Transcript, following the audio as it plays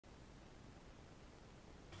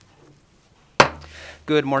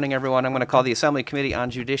Good morning, everyone. I'm going to call the Assembly Committee on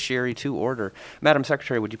Judiciary to order. Madam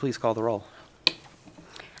Secretary, would you please call the roll?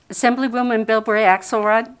 Assemblywoman Bilbray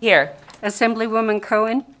Axelrod. Here. Assemblywoman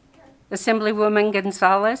Cohen. Assemblywoman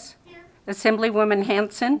Gonzalez. Assemblywoman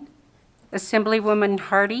Hanson. Assemblywoman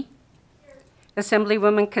Hardy.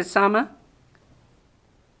 Assemblywoman Kasama.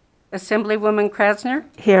 Assemblywoman Krasner.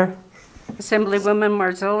 Here. Assemblywoman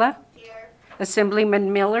Marzullo. Here.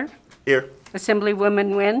 Assemblyman Miller. Here.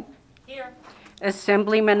 Assemblywoman Nguyen. Here.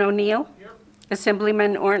 Assemblyman O'Neill. Here.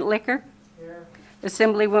 Assemblyman Orntlicker. Here.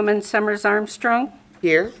 Assemblywoman Summers Armstrong.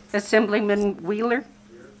 Here. Assemblyman Wheeler.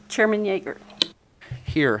 Here. Chairman Yeager.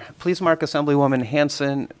 Here. Please mark Assemblywoman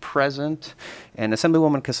Hanson present and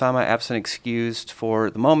Assemblywoman Kasama absent excused for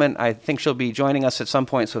the moment. I think she'll be joining us at some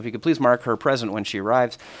point, so if you could please mark her present when she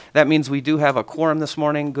arrives. That means we do have a quorum this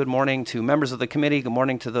morning. Good morning to members of the committee. Good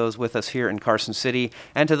morning to those with us here in Carson City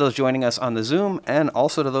and to those joining us on the Zoom, and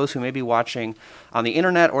also to those who may be watching on the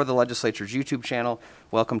internet or the legislature's YouTube channel.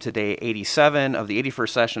 Welcome to day 87 of the 81st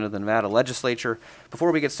session of the Nevada Legislature.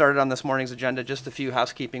 Before we get started on this morning's agenda, just a few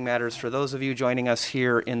housekeeping matters. For those of you joining us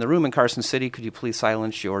here in the room in Carson City, could you please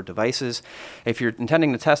silence your devices? If you're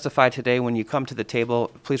intending to testify today, when you come to the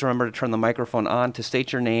table, please remember to turn the microphone on to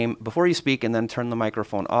state your name before you speak and then turn the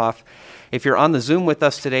microphone off. If you're on the Zoom with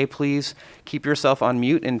us today, please keep yourself on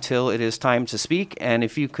mute until it is time to speak. And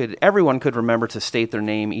if you could, everyone could remember to state their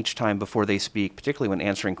name each time before they speak, particularly when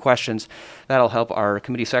answering questions. That'll help our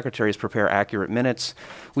committee secretaries prepare accurate minutes.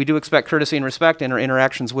 We do expect courtesy and respect in our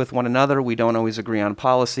interactions with one another. We don't always agree on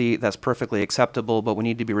policy. That's perfectly acceptable, but we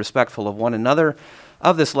need to be respectful of one another,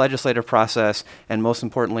 of this legislative process, and most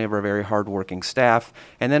importantly of our very hardworking staff.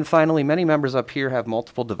 And then finally, many members up here have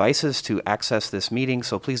multiple devices to access this meeting,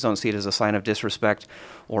 so please don't see it as a sign of disrespect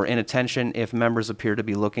or inattention if members appear to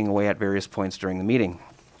be looking away at various points during the meeting.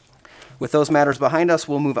 With those matters behind us,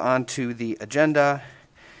 we'll move on to the agenda.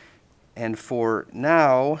 And for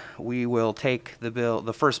now, we will take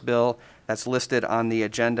the first bill that's listed on the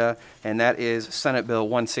agenda, and that is Senate Bill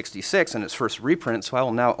 166 in its first reprint. So I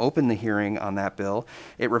will now open the hearing on that bill.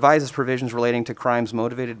 It revises provisions relating to crimes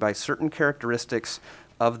motivated by certain characteristics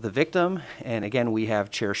of the victim. And again, we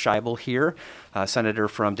have Chair Scheibel here, Senator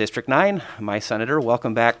from District 9, my senator.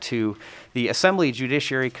 Welcome back to the Assembly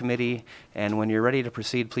Judiciary Committee. And when you're ready to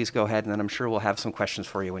proceed, please go ahead, and then I'm sure we'll have some questions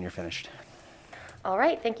for you when you're finished. All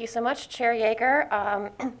right, thank you so much, Chair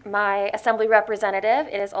Yeager. My Assembly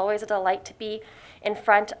representative, it is always a delight to be in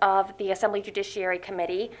front of the Assembly Judiciary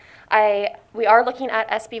Committee. We are looking at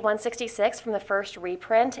SB 166 from the first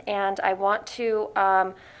reprint, and I want to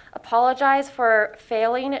apologize for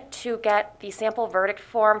failing to get the sample verdict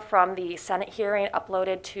form from the Senate hearing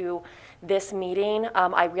uploaded to this meeting.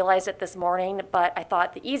 I realized it this morning, but I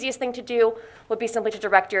thought the easiest thing to do would be simply to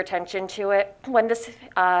direct your attention to it. When this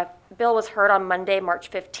bill was heard on Monday,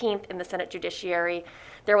 March 15th in the Senate Judiciary,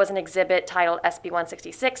 there was an exhibit titled SB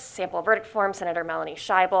 166, Sample Verdict Form, Senator Melanie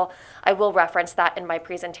Scheibel. I will reference that in my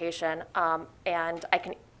presentation, and I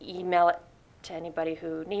can email it to anybody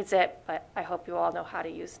who needs it, but I hope you all know how to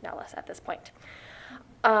use Nellis at this point.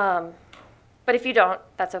 But if you don't,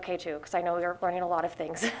 that's okay too, because I know you're learning a lot of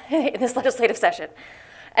things in this legislative session.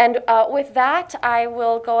 And with that, I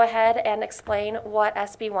will go ahead and explain what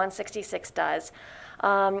SB 166 does.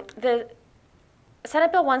 The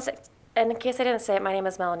Senate Bill 166, and in case I didn't say it, my name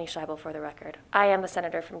is Melanie Scheibel for the record. I am the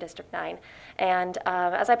senator from District 9. And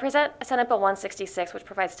as I present Senate Bill 166, which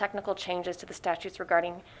provides technical changes to the statutes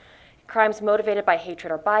regarding crimes motivated by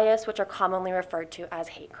hatred or bias, which are commonly referred to as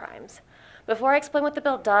hate crimes. Before I explain what the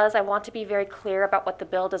bill does, I want to be very clear about what the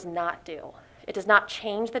bill does not do. It does not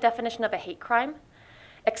change the definition of a hate crime,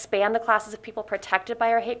 expand the classes of people protected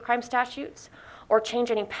by our hate crime statutes, or change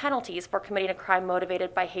any penalties for committing a crime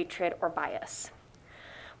motivated by hatred or bias.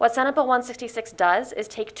 What Senate Bill 166 does is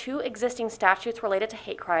take two existing statutes related to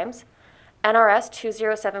hate crimes, NRS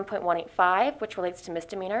 207.185, which relates to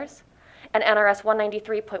misdemeanors, and NRS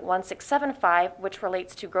 193.1675, which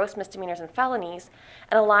relates to gross misdemeanors and felonies,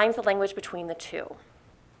 and aligns the language between the two.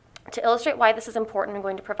 To illustrate why this is important, I'm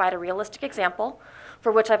going to provide a realistic example,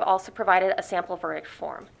 for which I've also provided a sample verdict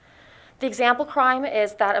form. The example crime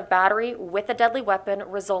is that of battery with a deadly weapon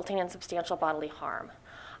resulting in substantial bodily harm.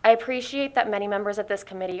 I appreciate that many members of this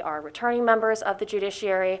committee are returning members of the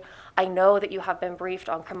judiciary. I know that you have been briefed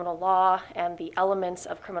on criminal law and the elements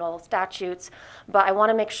of criminal statutes, but I want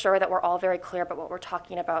to make sure that we're all very clear about what we're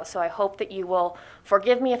talking about. So I hope that you will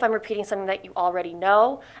forgive me if I'm repeating something that you already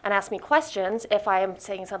know and ask me questions if I am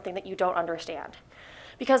saying something that you don't understand.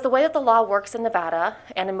 Because the way that the law works in Nevada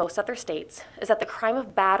and in most other states is that the crime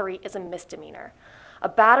of battery is a misdemeanor. A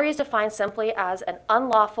battery is defined simply as an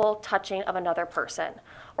unlawful touching of another person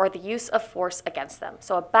or the use of force against them.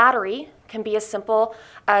 So a battery can be as simple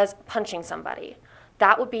as punching somebody.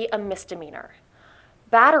 That would be a misdemeanor.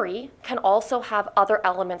 Battery can also have other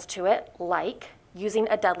elements to it, like using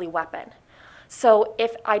a deadly weapon. So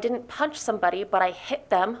if I didn't punch somebody, but I hit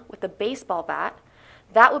them with a baseball bat,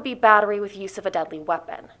 that would be battery with use of a deadly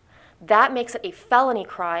weapon. That makes it a felony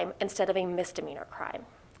crime instead of a misdemeanor crime.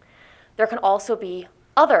 There can also be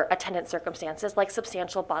other attendant circumstances like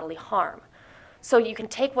substantial bodily harm. So you can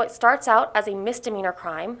take what starts out as a misdemeanor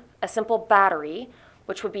crime, a simple battery,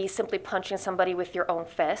 which would be simply punching somebody with your own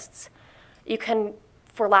fists. You can,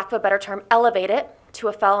 for lack of a better term, elevate it to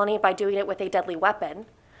a felony by doing it with a deadly weapon.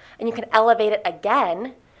 And you can elevate it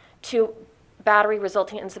again to battery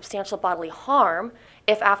resulting in substantial bodily harm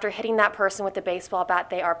if after hitting that person with the baseball bat,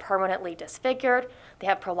 they are permanently disfigured, they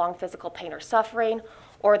have prolonged physical pain or suffering,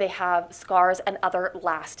 or they have scars and other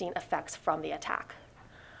lasting effects from the attack.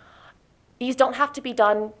 These don't have to be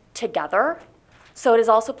done together, so it is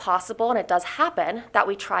also possible, and it does happen, that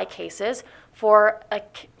we try cases for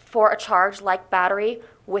a charge like battery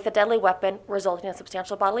with a deadly weapon resulting in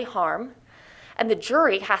substantial bodily harm, and the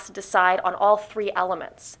jury has to decide on all three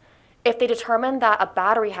elements. If they determine that a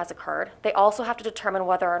battery has occurred, they also have to determine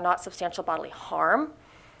whether or not substantial bodily harm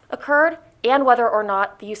occurred and whether or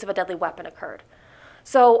not the use of a deadly weapon occurred.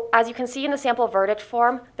 So as you can see in the sample verdict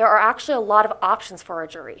form, there are actually a lot of options for a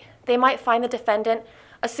jury. They might find the defendant,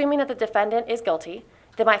 assuming that the defendant is guilty,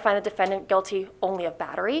 they might find the defendant guilty only of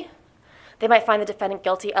battery. They might find the defendant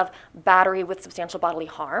guilty of battery with substantial bodily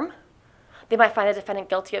harm. They might find the defendant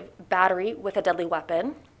guilty of battery with a deadly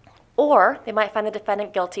weapon. Or they might find the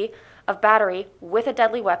defendant guilty of battery with a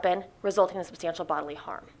deadly weapon resulting in substantial bodily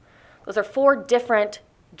harm. Those are 4 different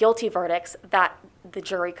guilty verdicts that the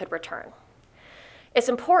jury could return. It's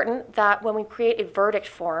important that when we create a verdict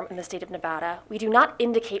form in the state of Nevada, we do not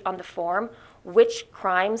indicate on the form which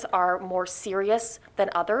crimes are more serious than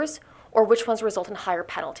others or which ones result in higher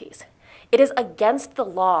penalties. It is against the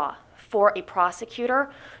law for a prosecutor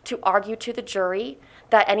to argue to the jury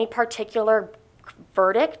that any particular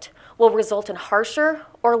verdict will result in harsher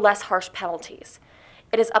or less harsh penalties.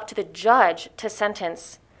 It is up to the judge to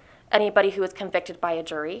sentence anybody who is convicted by a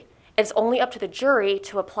jury. It's only up to the jury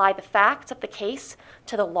to apply the facts of the case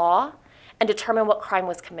to the law and determine what crime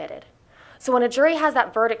was committed. So when a jury has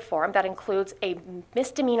that verdict form that includes a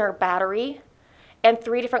misdemeanor battery and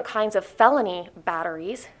 3 different kinds of felony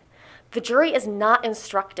batteries, the jury is not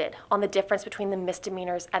instructed on the difference between the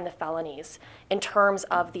misdemeanors and the felonies in terms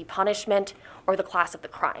of the punishment or the class of the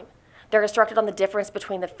crime. They're instructed on the difference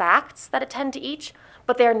between the facts that attend to each,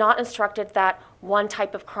 but they are not instructed that one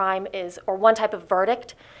type of crime or one type of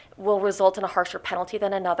verdict will result in a harsher penalty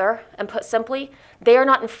than another. And put simply, they are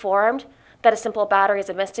not informed that a simple battery is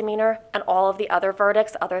a misdemeanor and all of the other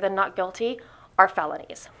verdicts, other than not guilty, are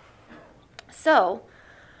felonies. So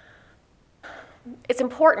it's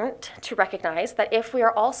important to recognize that if we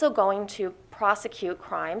are also going to prosecute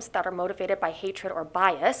crimes that are motivated by hatred or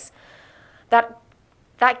bias, that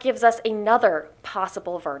gives us another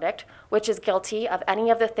possible verdict, which is guilty of any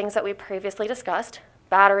of the things that we previously discussed: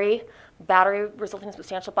 battery resulting in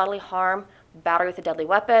substantial bodily harm, battery with a deadly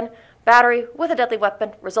weapon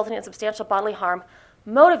resulting in substantial bodily harm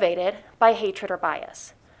motivated by hatred or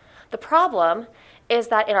bias. The problem is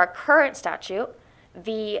that in our current statute,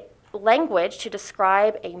 the language to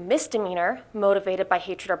describe a misdemeanor motivated by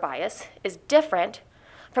hatred or bias is different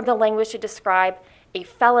from the language to describe a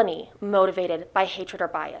felony motivated by hatred or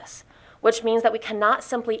bias, which means that we cannot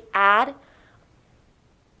simply add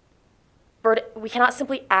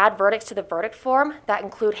verdicts to the verdict form that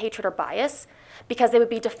include hatred or bias because they would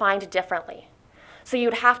be defined differently. So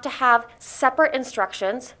you'd have to have separate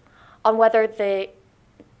instructions on whether the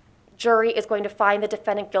jury is going to find the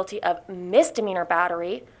defendant guilty of misdemeanor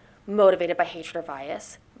battery motivated by hatred or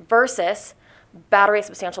bias versus battery of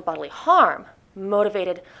substantial bodily harm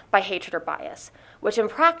motivated by hatred or bias, which in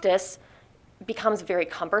practice becomes very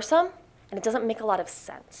cumbersome and it doesn't make a lot of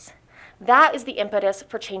sense. That is the impetus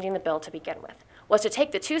for changing the bill to begin with, was to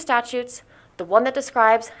take the 2 statutes, the one that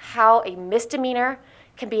describes how a misdemeanor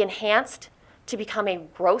can be enhanced to become a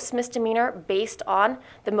gross misdemeanor based on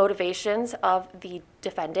the motivations of the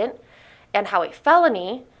defendant, and how a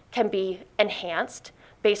felony can be enhanced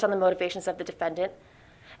based on the motivations of the defendant,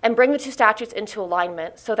 and bring the 2 statutes into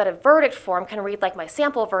alignment so that a verdict form can read like my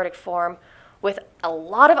sample verdict form with a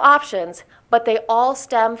lot of options, but they all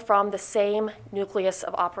stem from the same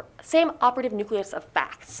operative nucleus of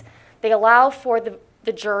facts. They allow for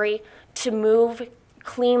the jury to move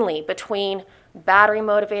cleanly between battery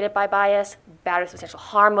motivated by bias, battery with substantial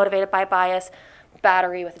harm motivated by bias,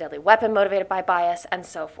 battery with a deadly weapon motivated by bias, and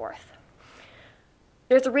so forth.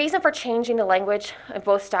 There's a reason for changing the language of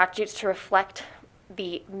both statutes to reflect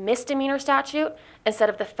the misdemeanor statute instead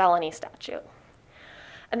of the felony statute.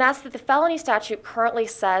 And that's that the felony statute currently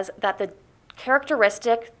says that the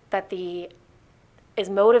characteristic that is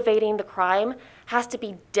motivating the crime has to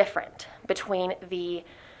be different between the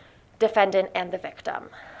defendant and the victim.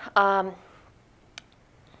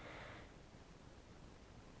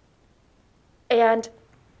 And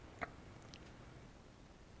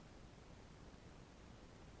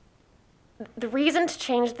the reason to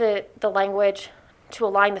change the language to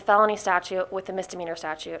align the felony statute with the misdemeanor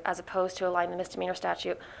statute, as opposed to align the misdemeanor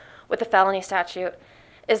statute with the felony statute,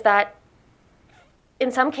 is that in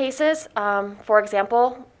some cases, for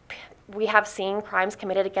example, we have seen crimes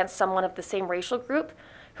committed against someone of the same racial group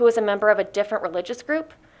who is a member of a different religious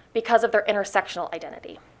group because of their intersectional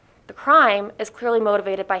identity. The crime is clearly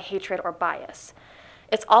motivated by hatred or bias.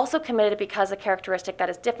 It's also committed because a characteristic that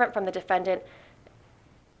is different from the defendant,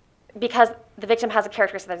 because the victim has a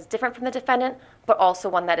characteristic that is different from the defendant, but also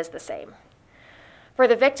one that is the same. For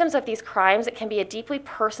the victims of these crimes, it can be a deeply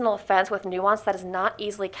personal offense with nuance that is not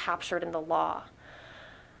easily captured in the law.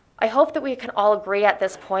 I hope that we can all agree at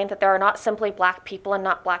this point that there are not simply Black people and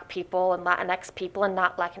not Black people, and Latinx people and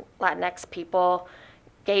not Latinx people,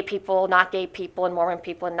 gay people, not gay people, and Mormon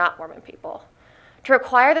people and not Mormon people. To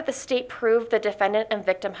require that the state prove the defendant and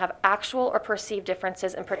victim have actual or perceived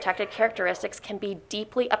differences in protected characteristics can be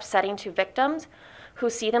deeply upsetting to victims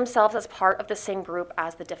who see themselves as part of the same group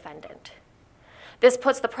as the defendant. This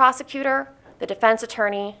puts the prosecutor, the defense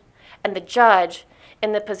attorney, and the judge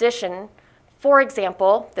in the position. For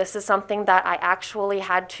example, this is something that I actually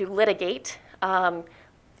had to litigate.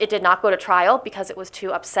 It did not go to trial because it was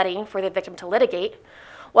too upsetting for the victim to litigate,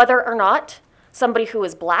 whether or not somebody who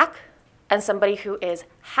is Black and somebody who is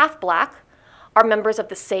half Black are members of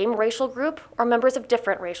the same racial group or members of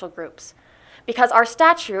different racial groups. Because our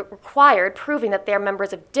statute required proving that they are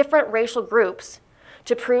members of different racial groups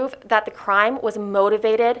to prove that the crime was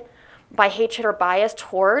motivated by hatred or bias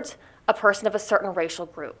towards a person of a certain racial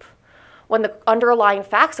group, when the underlying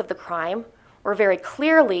facts of the crime were very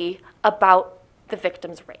clearly about the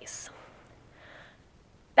victim's race.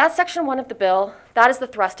 That's Section 1 of the bill. That is the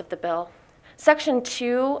thrust of the bill. Section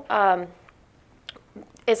 2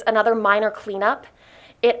 is another minor cleanup.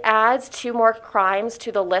 It adds 2 more crimes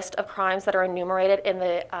to the list of crimes that are enumerated in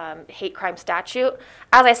the hate crime statute.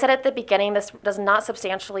 As I said at the beginning, this does not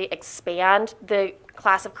substantially expand the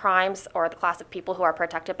class of crimes or the class of people who are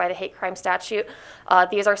protected by the hate crime statute.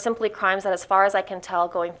 These are simply crimes that, as far as I can tell,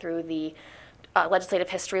 going through the legislative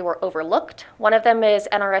history, were overlooked. One of them is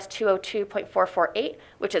NRS 202.448,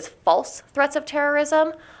 which is false threats of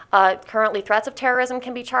terrorism. Currently, threats of terrorism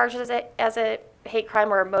can be charged as a hate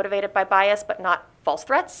crime or motivated by bias, but not false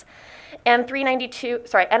threats. And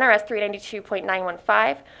NRS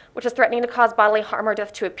 392.915, which is threatening to cause bodily harm or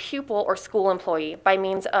death to a pupil or school employee by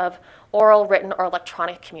means of oral, written, or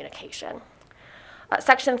electronic communication.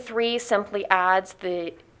 Section 3 simply adds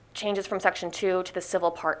the changes from Section 2 to the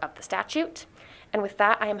civil part of the statute. And with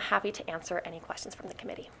that, I am happy to answer any questions from the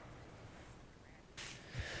committee.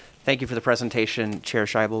 Thank you for the presentation, Chair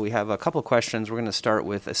Scheibel. We have a couple questions. We're going to start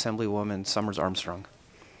with Assemblywoman Summers Armstrong.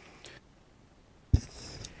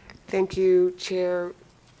 Thank you, Chair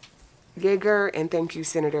Yeager, and thank you,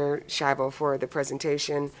 Senator Scheibel, for the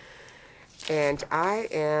presentation. And I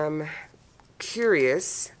am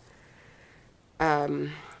curious, I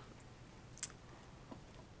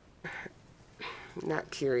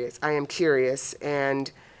am curious,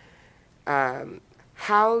 and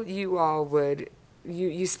how you all would,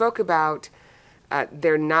 you spoke about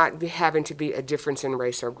there not having to be a difference in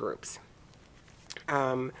race or groups.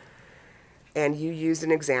 And you used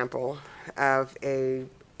an example of a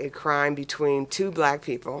crime between 2 Black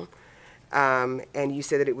people, and you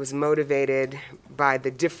said that it was motivated by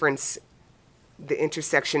the difference, the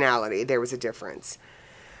intersectionality. There was a difference.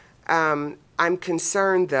 I'm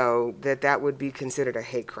concerned, though, that that would be considered a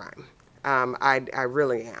hate crime. I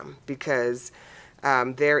really am, because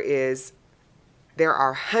there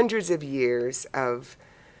are hundreds of years of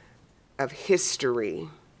history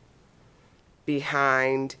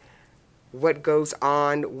behind what goes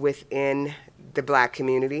on within the Black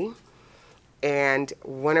community. And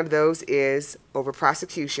one of those is over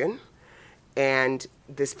prosecution and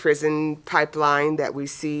this prison pipeline that we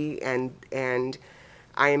see, and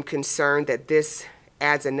I am concerned that this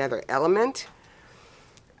adds another element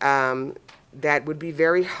that would be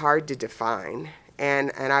very hard to define.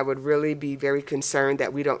 And I would really be very concerned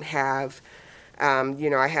that we don't have,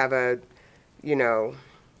 I have a, your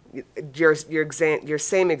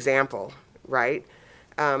same example right?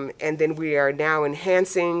 And then we are now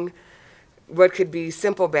enhancing what could be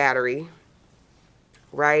simple battery,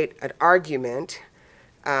 right? An argument.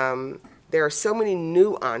 There are so many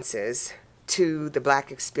nuances to the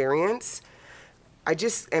Black experience. I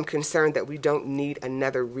just am concerned that we don't need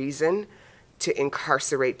another reason to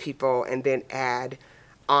incarcerate people and then add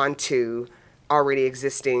onto already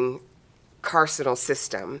existing carceral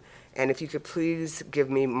system. And if you could please give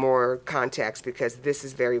me more context, because this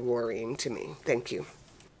is very worrying to me. Thank you.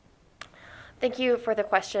 Thank you for the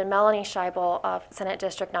question. Melanie Scheibel of Senate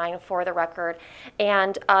District 9 for the record.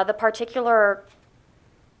 And the particular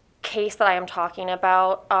case that I am talking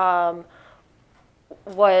about, I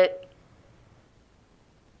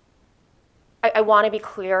want to be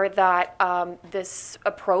clear that this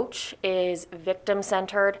approach is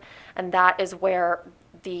victim-centered, and that is where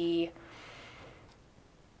the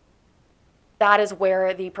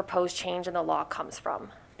proposed change in the law comes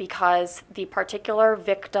from, because the particular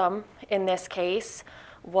victim in this case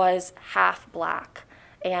was half Black,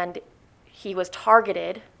 and he was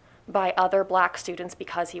targeted by other Black students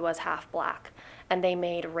because he was half Black, and they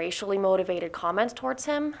made racially motivated comments towards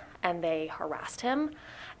him, and they harassed him,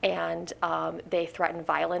 and they threatened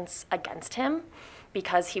violence against him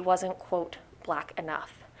because he wasn't, quote, Black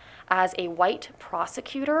enough. As a white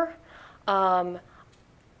prosecutor,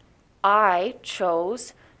 I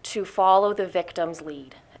chose to follow the victim's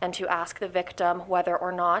lead and to ask the victim whether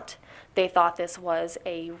or not they thought this was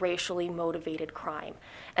a racially motivated crime.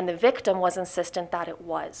 And the victim was insistent that it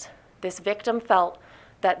was. This victim felt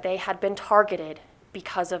that they had been targeted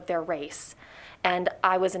because of their race. And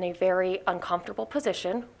I was in a very uncomfortable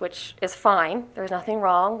position, which is fine. There's nothing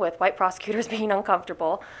wrong with white prosecutors being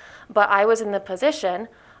uncomfortable. But I was in the position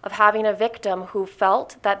of having a victim who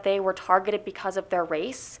felt that they were targeted because of their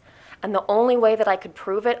race. And the only way that I could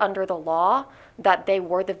prove it under the law that they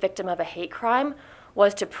were the victim of a hate crime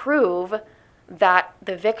was to prove that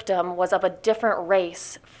the victim was of a different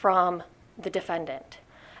race from the defendant.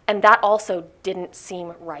 And that also didn't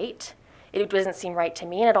seem right. It doesn't seem right to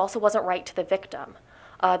me, and it also wasn't right to the victim.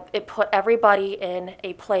 It put everybody in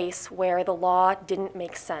a place where the law didn't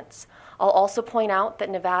make sense. I'll also point out that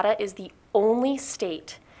Nevada is the only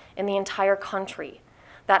state in the entire country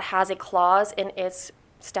that has a clause in its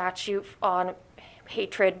statute on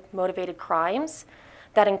hatred-motivated crimes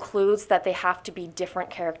that includes that they have to be different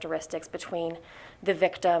characteristics between the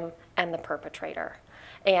victim and the perpetrator.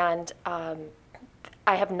 And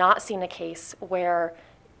I have not seen a case where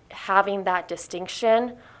having that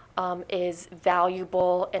distinction is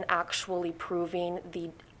valuable in actually proving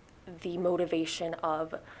the motivation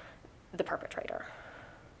of the perpetrator.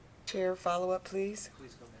 Chair, follow-up, please.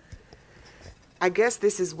 Please go ahead. I guess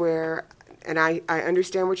this is where, and I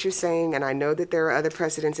understand what you're saying, and I know that there are other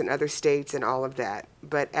precedents in other states and all of that,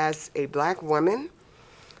 but as a Black woman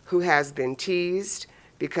who has been teased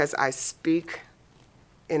because I speak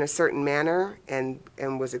in a certain manner and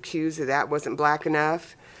was accused that wasn't Black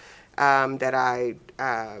enough, that I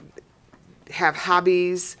have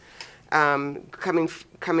hobbies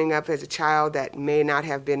coming up as a child that may not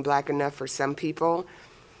have been Black enough for some people.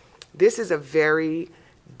 This is a very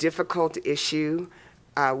difficult issue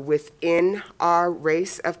within our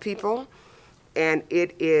race of people, and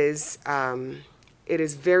it is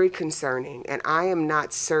very concerning. And I am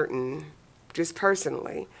not certain, just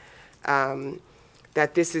personally,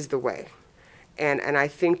 that this is the way. And I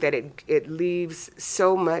think that it leaves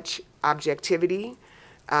so much objectivity.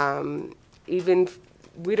 Even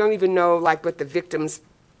we don't even know like what the victim's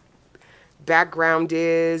background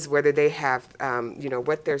is, whether they have,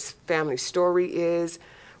 what their family story is.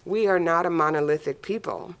 We are not a monolithic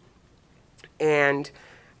people. And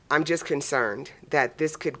I'm just concerned that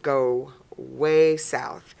this could go way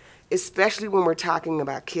south, especially when we're talking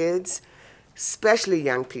about kids, especially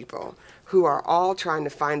young people who are all trying to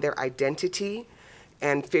find their identity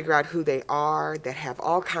and figure out who they are, that have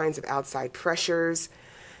all kinds of outside pressures.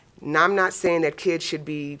 Now, I'm not saying that kids should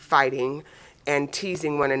be fighting and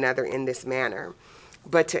teasing one another in this manner,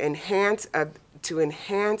 but to enhance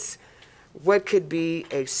what could be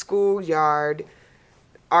a schoolyard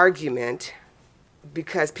argument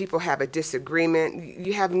because people have a disagreement.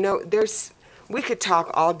 We could talk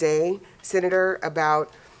all day, Senator,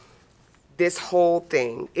 about this whole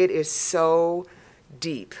thing. It is so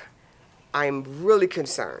deep. I'm really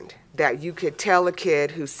concerned that you could tell a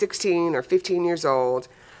kid who's 16 or 15 years old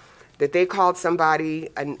that they called somebody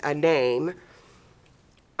a name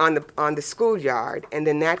on the schoolyard, and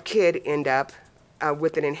then that kid end up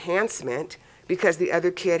with an enhancement because the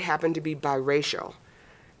other kid happened to be biracial.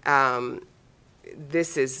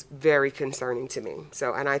 This is very concerning to me.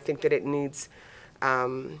 So, and I think that it needs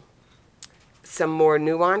some more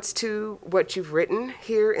nuance to what you've written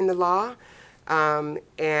here in the law.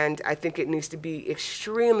 And I think it needs to be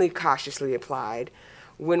extremely cautiously applied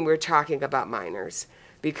when we're talking about minors,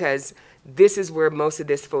 because this is where most of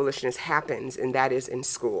this foolishness happens, and that is in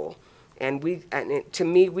school. And to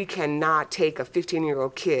me, we cannot take a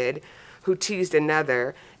 15-year-old kid who teased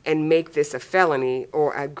another and make this a felony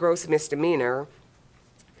or a gross misdemeanor,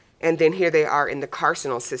 and then here they are in the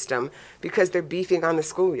carceral system because they're beefing on the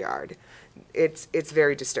schoolyard. It's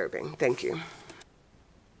very disturbing. Thank you.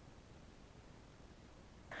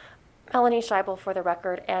 Melanie Scheibel for the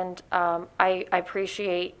record, and I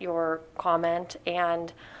appreciate your comment,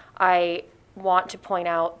 and I want to point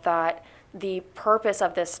out that the purpose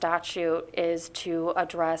of this statute is to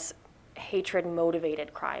address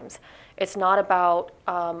hatred-motivated crimes. It's not about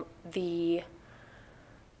the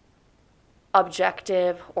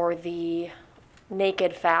objective or the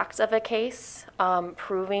naked facts of a case.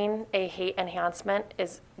 Proving a hate enhancement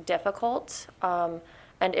is difficult, and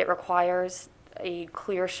it requires a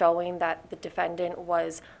clear showing that the defendant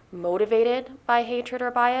was motivated by hatred or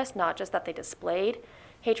bias, not just that they displayed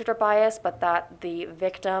hatred or bias, but that the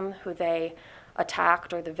victim who they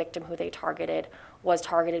attacked or the victim who they targeted was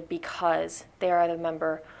targeted because they are a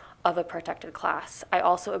member of a protected class. I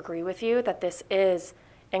also agree with you that this is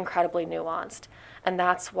incredibly nuanced, and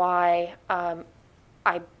that's why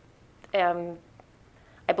I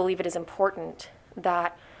believe it is important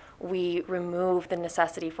that we remove the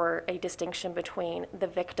necessity for a distinction between the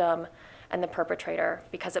victim and the perpetrator,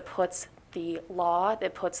 because it puts the law,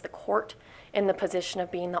 it puts the court in the position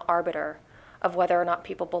of being the arbiter of whether or not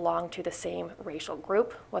people belong to the same racial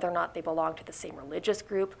group, whether or not they belong to the same religious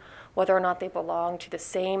group, whether or not they belong to the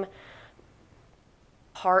same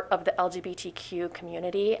part of the LGBTQ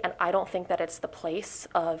community. And I don't think that it's the place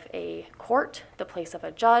of a court, the place of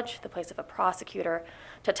a judge, the place of a prosecutor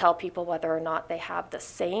to tell people whether or not they have the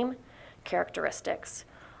same characteristics.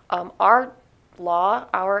 Our law,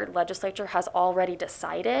 our legislature has already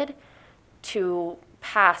decided to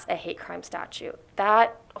pass a hate crime statute.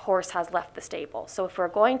 That horse has left the stable. So if we're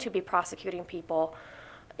going to be prosecuting people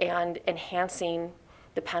and enhancing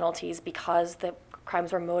the penalties because the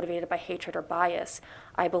crimes were motivated by hatred or bias,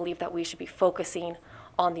 I believe that we should be focusing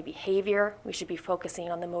on the behavior, we should be focusing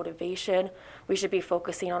on the motivation, we should be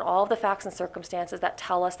focusing on all of the facts and circumstances that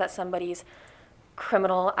tell us that somebody's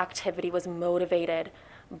criminal activity was motivated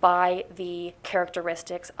by the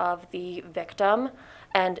characteristics of the victim,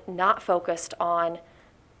 and not focused on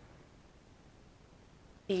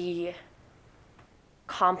the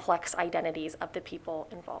complex identities of the people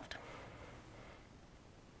involved.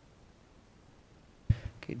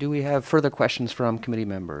 Okay, do we have further questions from committee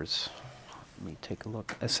members? Let me take a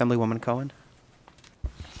look. Assemblywoman Cohen?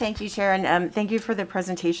 Thank you, Chair, and thank you for the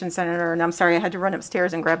presentation, Senator. And I'm sorry I had to run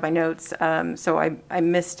upstairs and grab my notes, so I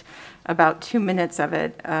missed about 2 minutes of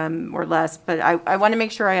it or less. But I want to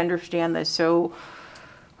make sure I understand this. So,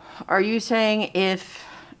 are you saying if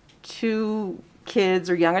two kids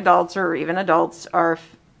or young adults or even adults are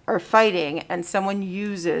fighting and someone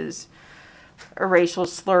uses a racial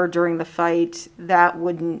slur during the fight, that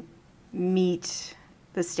wouldn't meet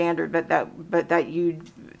the standard, but that you,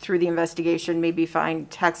 through the investigation, maybe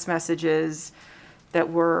find text messages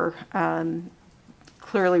that were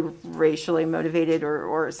clearly racially motivated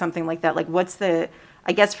or something like that? Like, what's the,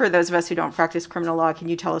 I guess for those of us who don't practice criminal law, can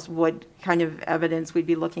you tell us what kind of evidence we'd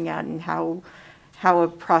be looking at and how a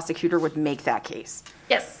prosecutor would make that case?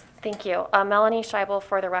 Yes, thank you. Melanie Scheibel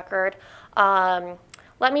for the record.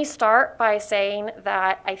 Let me start by saying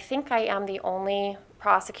that I think I am the only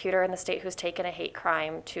prosecutor in the state who's taken a hate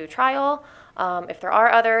crime to trial. If there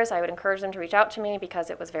are others, I would encourage them to reach out to me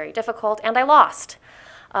because it was very difficult and I lost.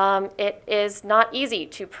 It is not easy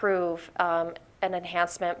to prove an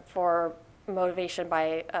enhancement for motivation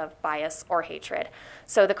by bias or hatred.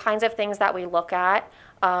 So the kinds of things that we look at,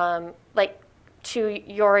 like to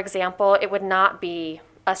your example, it would not be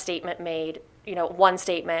a statement made, one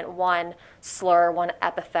statement, one slur, one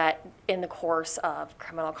epithet in the course of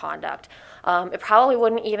criminal conduct. It probably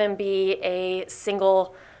wouldn't even be a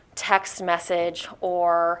single text message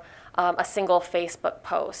or a single Facebook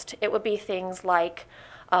post. It would be things like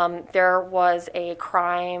there was a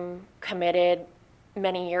crime committed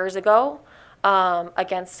many years ago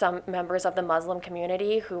against some members of the Muslim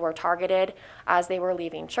community who were targeted as they were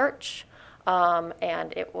leaving church,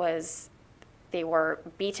 and they were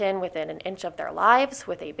beaten within an inch of their lives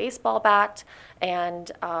with a baseball bat,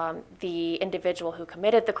 and the individual who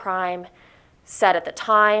committed the crime said at the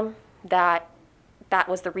time that that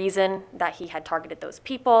was the reason that he had targeted those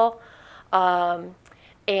people.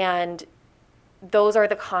 And those are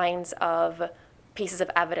the kinds of pieces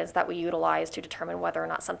of evidence that we utilize to determine whether or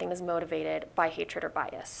not something is motivated by hatred or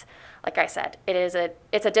bias. Like I said,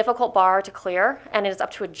 it's a difficult bar to clear, and it is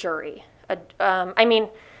up to a jury. I mean,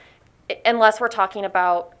 unless we're talking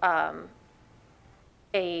about some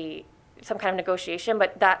kind of negotiation,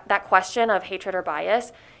 but that question of hatred or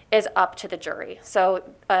bias is up to the jury. So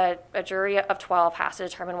a jury of 12 has to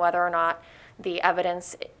determine whether or not the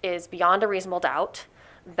evidence is beyond a reasonable doubt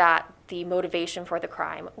that the motivation for the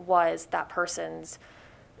crime was that person's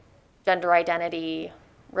gender identity,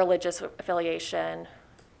 religious affiliation,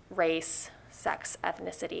 race, sex,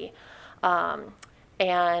 ethnicity,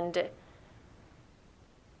 and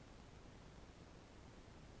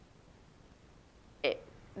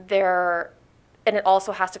it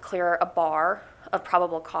also has to clear a bar of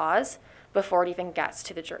probable cause before it even gets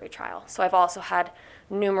to the jury trial. So I've also had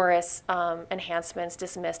numerous enhancements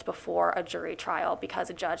dismissed before a jury trial because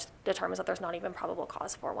a judge determines that there's not even probable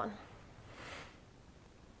cause for one.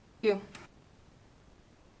 Thank you.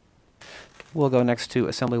 We'll go next to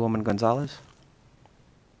Assemblywoman Gonzalez.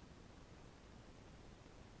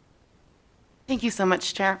 Thank you so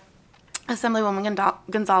much, Chair. Assemblywoman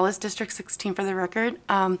Gonzalez, District 16 for the record.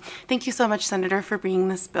 Thank you so much, Senator, for bringing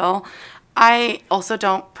this bill. I also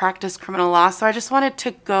don't practice criminal law, so I just wanted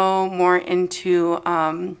to go more into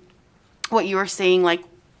what you were saying. Like,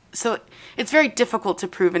 so it's very difficult to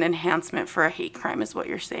prove an enhancement for a hate crime is what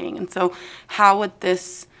you're saying. And so how would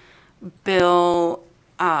this bill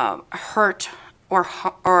hurt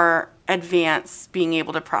or advance being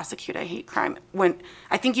able to prosecute a hate crime? When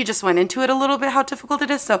I think you just went into it a little bit, how difficult it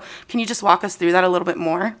is. So can you just walk us through that a little bit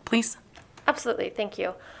more, please? Absolutely, thank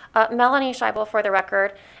you. Melanie Scheibel for the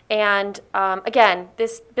record. And again,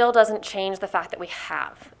 this bill doesn't change the fact that we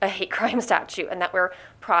have a hate crime statute and that we're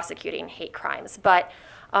prosecuting hate crimes. But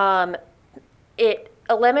it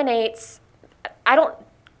eliminates, to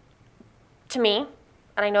me,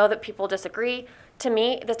 and I know that people disagree, to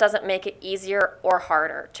me, this doesn't make it easier or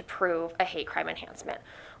harder to prove a hate crime enhancement.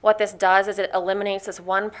 What this does is it eliminates this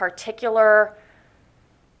one particular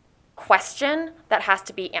question that has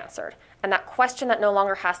to be answered. And that question that no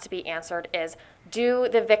longer has to be answered is, do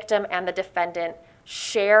the victim and the defendant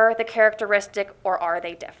share the characteristic or are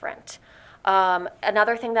they different?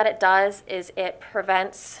 Another thing that it does is it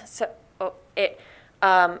prevents, how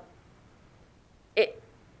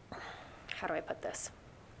do I put this?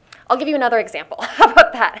 I'll give you another example. How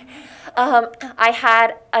about that? I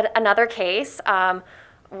had another case. I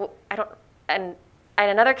had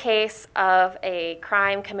another case of a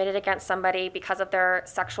crime committed against somebody because of their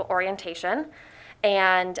sexual orientation,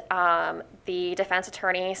 and the defense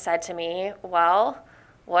attorney said to me, "Well,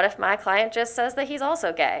 what if my client just says that he's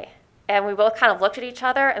also gay?" And we both kind of looked at each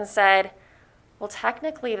other and said, "Well,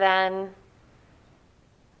 technically, then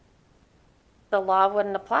the law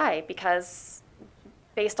wouldn't apply because."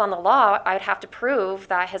 Based on the law, I'd have to prove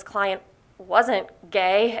that his client wasn't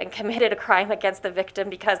gay and committed a crime against the victim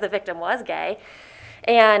because the victim was gay.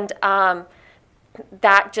 And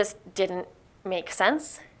that just didn't make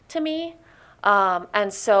sense to me.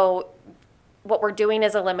 And so what we're doing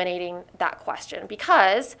is eliminating that question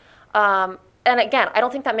because, and again, I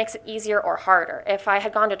don't think that makes it easier or harder. If I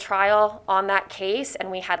had gone to trial on that case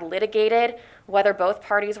and we had litigated whether both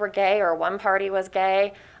parties were gay or one party was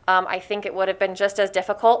gay, I think it would have been just as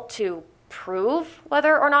difficult to prove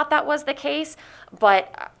whether or not that was the case,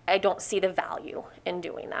 but I don't see the value in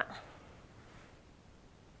doing that.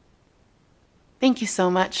 Thank you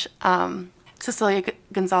so much. Cecilia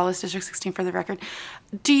Gonzalez, District 16 for the record.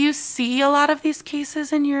 Do you see a lot of these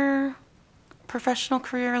cases in your professional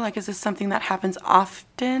career? Like, is this something that happens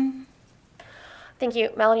often? Thank you.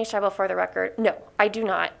 Melanie Scheibel for the record. No, I do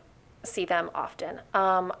not see them often.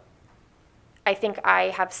 I think I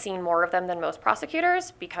have seen more of them than most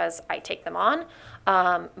prosecutors because I take them on,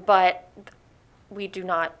 but we do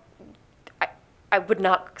not, I would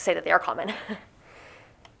not say that they are common.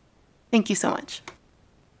 Thank you so much.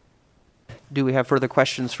 Do we have further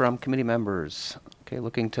questions from committee members? Okay,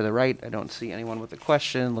 looking to the right, I don't see anyone with a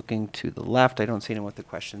question. Looking to the left, I don't see anyone with a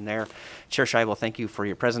question there. Chair Scheibel, thank you for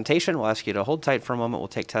your presentation. We'll ask you to hold tight for a moment. We'll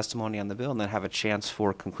take testimony on the bill and then have a chance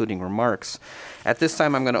for concluding remarks. At this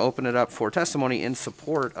time, I'm going to open it up for testimony in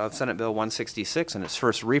support of Senate Bill 166 and its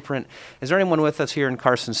first reprint. Is there anyone with us here in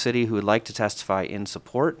Carson City who would like to testify in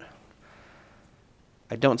support?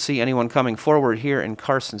 I don't see anyone coming forward here in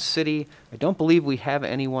Carson City. I don't believe we have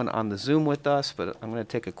anyone on the Zoom with us, but I'm going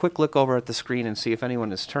to take a quick look over at the screen and see if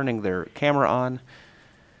anyone is turning their camera on.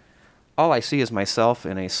 All I see is myself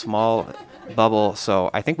in a small bubble, so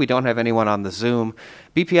I think we don't have anyone on the Zoom.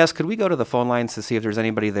 BPS, could we go to the phone lines to see if there's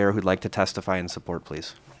anybody there who'd like to testify in support,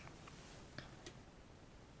 please?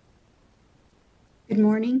 Good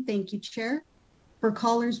morning. Thank you, Chair. For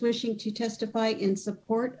callers wishing to testify in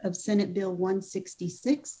support of Senate Bill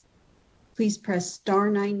 166, please press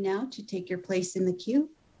 *9 now to take your place in the queue.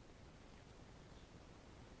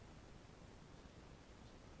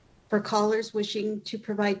 For callers wishing to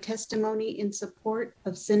provide testimony in support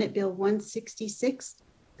of Senate Bill 166,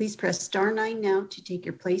 please press *9 now to take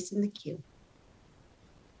your place in the queue.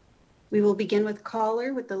 We will begin with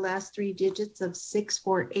caller with the last 3 digits of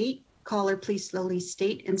 648. Caller, please slowly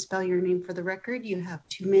state and spell your name for the record. You have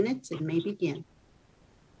 2 minutes and may begin.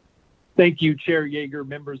 Thank you, Chair Yeager,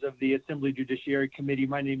 members of the Assembly Judiciary Committee.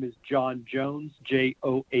 My name is John Jones,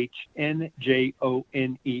 John-Jones,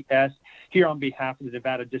 here on behalf of the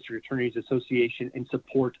Nevada District Attorneys Association in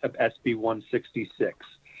support of SB 166.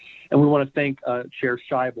 And we want to thank Chair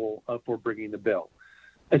Scheibel for bringing the bill.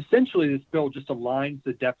 Essentially, this bill just aligns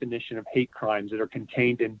the definition of hate crimes that are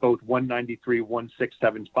contained in both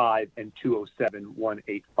 193-1675 and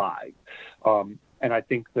 207-185. And I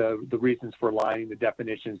think the reasons for aligning the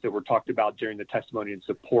definitions that were talked about during the testimony and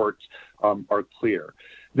support are clear.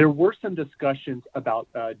 There were some discussions about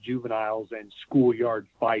juveniles and schoolyard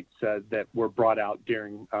fights that were brought out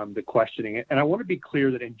during the questioning. And I want to be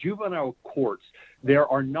clear that in juvenile courts, there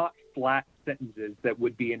are not flat sentences that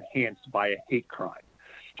would be enhanced by a hate crime.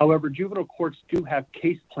 However, juvenile courts do have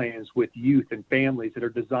case plans with youth and families that are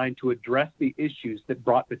designed to address the issues that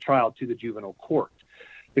brought the child to the juvenile court.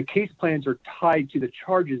 The case plans are tied to the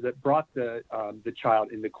charges that brought the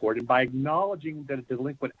child into court, and by acknowledging that a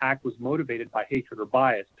delinquent act was motivated by hatred or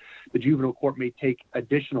bias, the juvenile court may take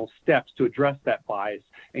additional steps to address that bias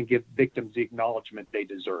and give victims the acknowledgement they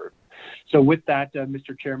deserve. So with that,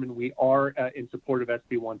 Mr. Chairman, we are in support of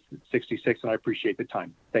SB 166, and I appreciate the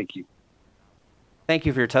time. Thank you. Thank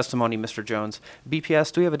you for your testimony, Mr. Jones.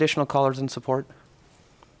 BPS, do we have additional callers in support?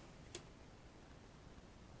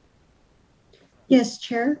 Yes,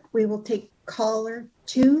 Chair. We will take caller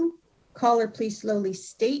 2. Caller, please slowly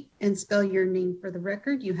state and spell your name for the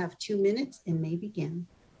record. You have 2 minutes and may begin.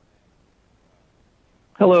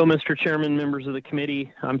 Hello, Mr. Chairman, members of the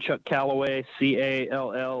committee. I'm Chuck Callaway, Callaway,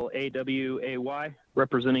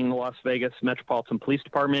 representing the Las Vegas Metropolitan Police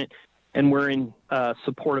Department, and we're in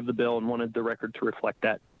support of the bill and wanted the record to reflect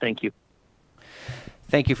that. Thank you.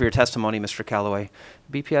 Thank you for your testimony, Mr. Callaway.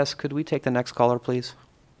 BPS, could we take the next caller, please?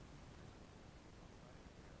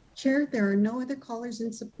 Chair, there are no other callers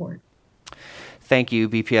in support. Thank you,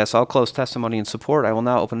 BPS. I'll close testimony in support. I will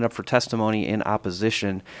now open it up for testimony in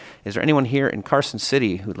opposition. Is there anyone here in Carson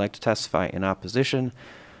City who'd like to testify in opposition?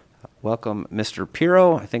 Welcome, Mr.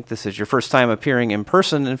 Pirro. I think this is your first time appearing in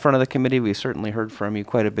person in front of the committee. We certainly heard from you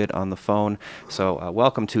quite a bit on the phone. So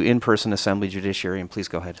welcome to in-person Assembly Judiciary, and please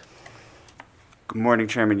go ahead. Good morning,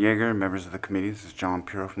 Chairman Yeager, members of the committee. This is John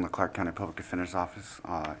Pirro from the Clark County Public Defender's Office.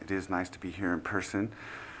 It is nice to be here in person.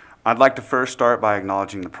 I'd like to first start by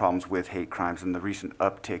acknowledging the problems with hate crimes and the recent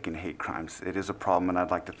uptick in hate crimes. It is a problem, and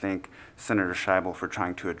I'd like to thank Senator Scheibel for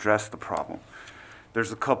trying to address the problem.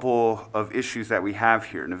 There's a couple of issues that we have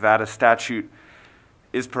here. Nevada statute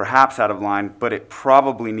is perhaps out of line, but it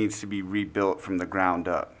probably needs to be rebuilt from the ground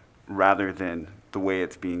up rather than the way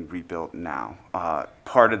it's being rebuilt now.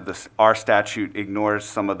 Part of our statute ignores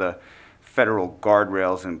some of the federal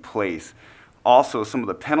guardrails in place. Also, some of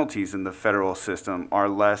the penalties in the federal system are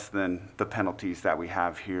less than the penalties that we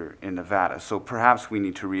have here in Nevada. So perhaps we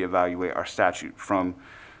need to reevaluate our statute from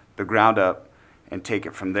the ground up and take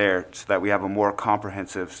it from there so that we have a more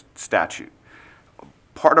comprehensive statute.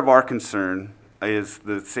 Part of our concern is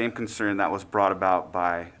the same concern that was brought about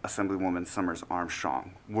by Assemblywoman Summers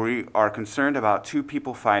Armstrong. We are concerned about 2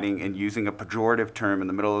 people fighting and using a pejorative term in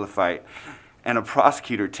the middle of the fight, and a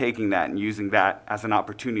prosecutor taking that and using that as an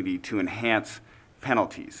opportunity to enhance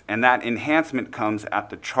penalties. And that enhancement comes at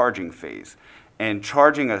the charging phase. And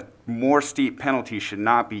charging a more steep penalty should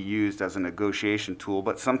not be used as a negotiation tool,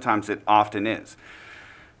 but sometimes it often is.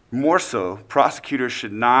 More so, prosecutors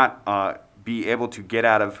should not be able to get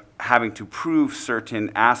out of having to prove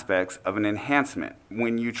certain aspects of an enhancement.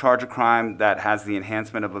 When you charge a crime that has the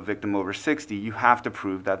enhancement of a victim over 60, you have to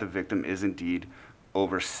prove that the victim is indeed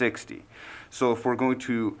over 60. So if we're going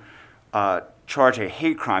to charge a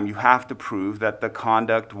hate crime, you have to prove that the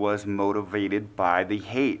conduct was motivated by the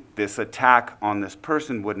hate. This attack on this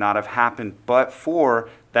person would not have happened but for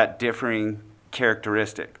that differing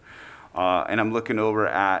characteristic. And I'm looking over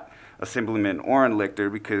at Assemblyman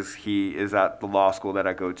Ohrenlichter because he is at the law school that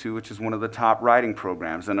I go to, which is one of the top writing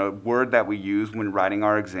programs. And a word that we use when writing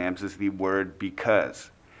our exams is the word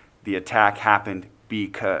because. The attack happened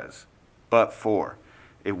because, but for.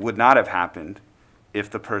 It would not have happened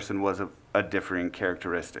if the person was a differing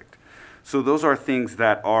characteristic. So those are things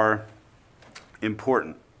that are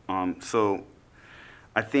important. So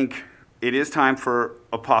I think it is time for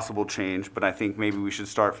a possible change, but I think maybe we should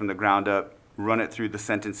start from the ground up, run it through the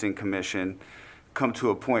Sentencing Commission, come to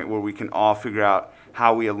a point where we can all figure out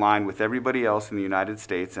how we align with everybody else in the United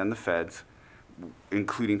States and the feds,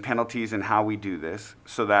 including penalties and how we do this,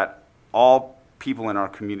 so that all people in our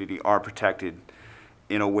community are protected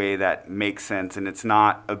in a way that makes sense and it's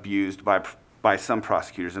not abused by some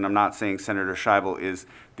prosecutors. And I'm not saying Senator Scheibel is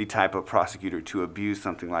the type of prosecutor to abuse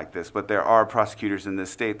something like this, but there are prosecutors in this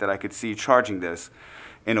state that I could see charging this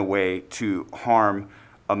in a way to harm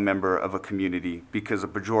a member of a community because a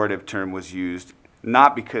pejorative term was used,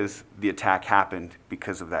 not because the attack happened,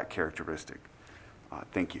 because of that characteristic.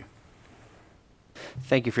 Thank you.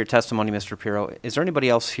 Thank you for your testimony, Mr. Pirro. Is there anybody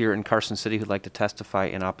else here in Carson City who'd like to testify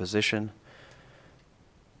in opposition?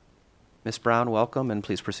 Ms. Brown, welcome, and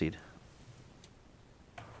please proceed.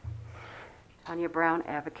 Tanya Brown,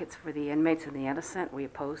 Advocates for the Inmates and the Innocent. We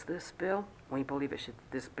oppose this bill. We believe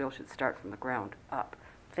this bill should start from the ground up.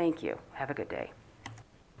 Thank you. Have a good day.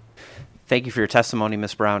 Thank you for your testimony,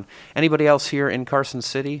 Ms. Brown. Anybody else here in Carson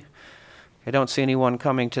City? I don't see anyone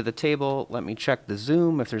coming to the table. Let me check the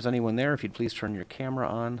Zoom. If there's anyone there, if you'd please turn your camera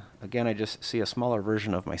on. Again, I just see a smaller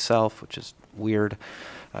version of myself, which is weird.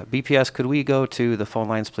 BPS, could we go to the phone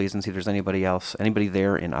lines, please, and see if there's anybody else, anybody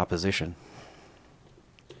there in opposition?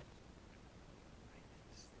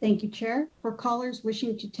 Thank you, Chair. For callers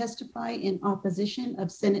wishing to testify in opposition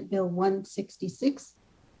of Senate Bill 166,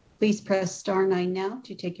 please press star 9 now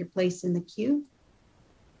to take your place in the queue.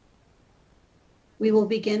 We will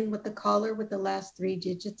begin with the caller with the last 3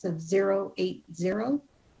 digits of 080.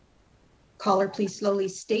 Caller, please slowly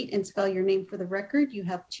state and spell your name for the record. You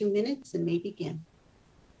have 2 minutes and may begin.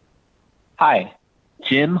 Hi,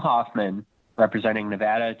 Jim Hoffman, representing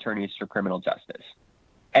Nevada Attorneys for Criminal Justice.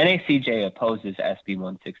 NACJ opposes SB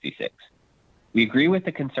 166. We agree with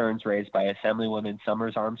the concerns raised by Assemblywomen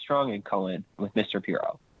Summers Armstrong and Cohen with Mr.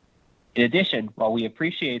 Pirro. In addition, while we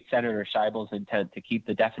appreciate Senator Scheibel's intent to keep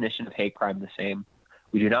the definition of hate crime the same,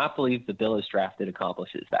 we do not believe the bill as drafted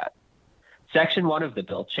accomplishes that. Section 1 of the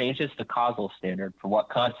bill changes the causal standard for what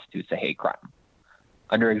constitutes a hate crime.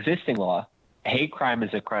 Under existing law, a hate crime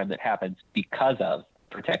is a crime that happens because of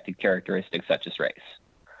protected characteristics such as race.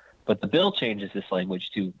 But the bill changes this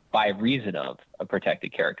language to by reason of a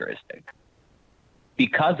protected characteristic.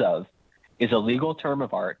 Because of is a legal term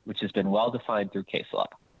of art which has been well defined through case law.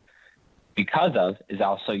 Because of is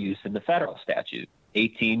also used in the federal statute,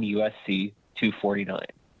 18 U.S.C. 249.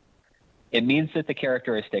 It means that the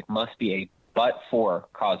characteristic must be a but-for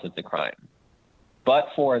cause of the crime. But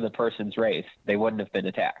for the person's race, they wouldn't have been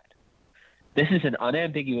attacked. This is an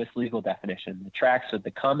unambiguous legal definition that tracks with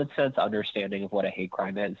the common sense understanding of what a hate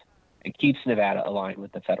crime is and keeps Nevada aligned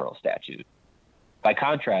with the federal statute. By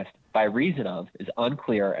contrast, by reason of is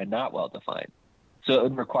unclear and not well defined, so it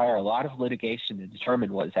would require a lot of litigation to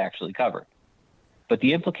determine what is actually covered. But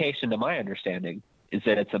the implication to my understanding is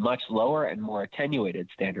that it's a much lower and more attenuated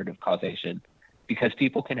standard of causation because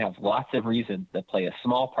people can have lots of reasons that play a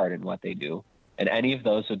small part in what they do, and any of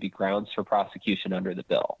those would be grounds for prosecution under the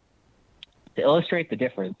bill. To illustrate the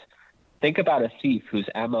difference, think about a thief whose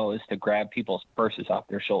MO is to grab people's purses off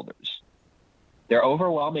their shoulders. Their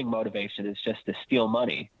overwhelming motivation is just to steal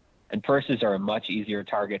money, and purses are a much easier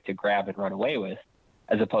target to grab and run away with,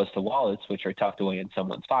 as opposed to wallets, which are tucked away in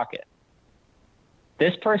someone's pocket.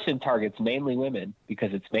 This person targets mainly women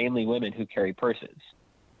because it's mainly women who carry purses.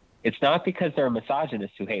 It's not because they're a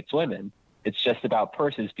misogynist who hates women, it's just about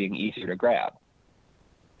purses being easier to grab.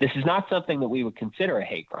 This is not something that we would consider a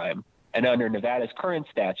hate crime, and under Nevada's current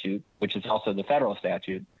statute, which is also the federal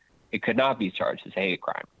statute, it could not be charged as a hate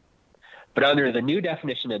crime. But under the new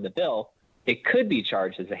definition in the bill, it could be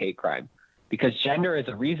charged as a hate crime because gender is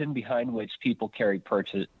a reason behind which people carry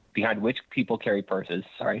purses,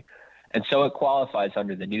 and so it qualifies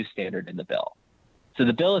under the new standard in the bill. So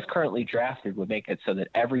the bill as currently drafted would make it so that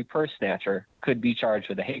every purse snatcher could be charged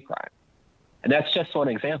with a hate crime. And that's just one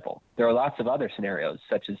example. There are lots of other scenarios,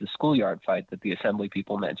 such as the schoolyard fight that the Assembly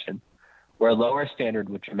people mentioned, where a lower standard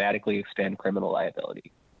would dramatically expand criminal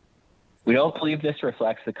liability. We don't believe this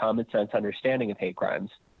reflects the common sense understanding of hate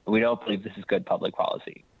crimes, and we don't believe this is good public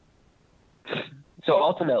policy. So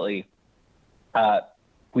ultimately,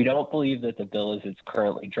 we don't believe that the bill as it's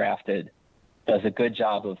currently drafted does a good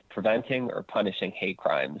job of preventing or punishing hate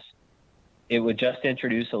crimes. It would just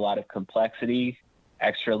introduce a lot of complexity,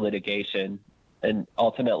 extra litigation, and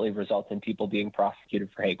ultimately result in people being prosecuted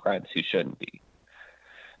for hate crimes who shouldn't be.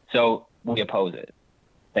 So we oppose it.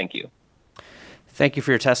 Thank you. Thank you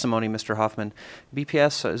for your testimony, Mr. Hoffman.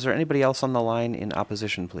 BPS, is there anybody else on the line in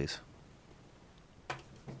opposition, please?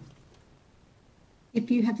 If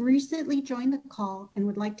you have recently joined the call and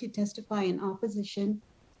would like to testify in opposition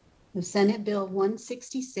of Senate Bill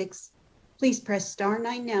 166, please press star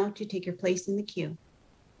 9 now to take your place in the queue.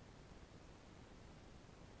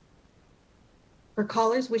 For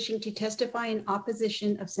callers wishing to testify in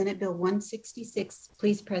opposition of Senate Bill 166,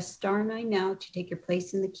 please press star 9 now to take your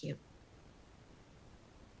place in the queue.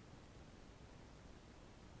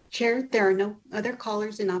 Chair, there are no other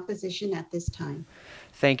callers in opposition at this time.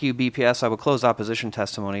 Thank you, BPS. I will close opposition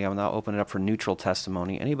testimony. I will now open it up for neutral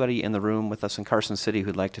testimony. Anybody in the room with us in Carson City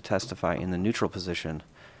who'd like to testify in the neutral position?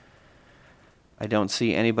 I don't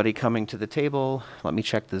see anybody coming to the table. Let me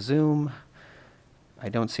check the Zoom. I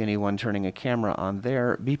don't see anyone turning a camera on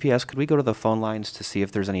there. BPS, could we go to the phone lines to see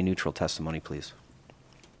if there's any neutral testimony, please?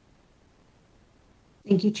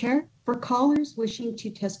 Thank you, Chair. For callers wishing to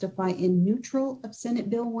testify in neutral of Senate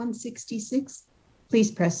Bill 166, please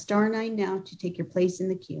press star 9 now to take your place in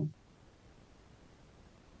the queue.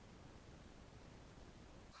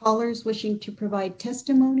 Callers wishing to provide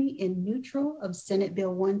testimony in neutral of Senate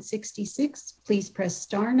Bill 166, please press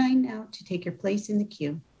star 9 now to take your place in the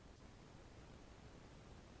queue.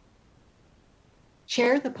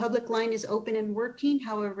 Chair, the public line is open and working.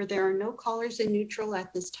 However, there are no callers in neutral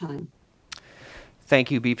at this time. Thank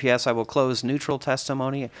you, BPS. I will close neutral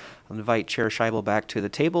testimony. I'll invite Chair Scheibel back to the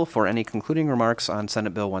table for any concluding remarks on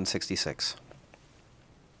Senate Bill 166.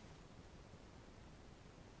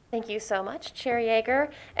 Thank you so much, Chair Yeager,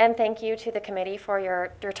 and thank you to the committee for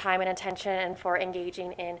your time and attention and for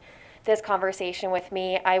engaging in this conversation with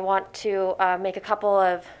me. I want to make a couple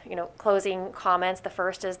of closing comments. The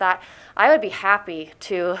first is that I would be happy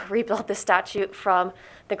to rebuild the statute from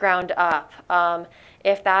the ground up.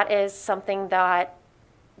 If that is something that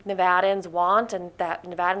Nevadans want and that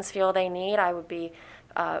Nevadans feel they need, I would be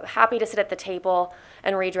happy to sit at the table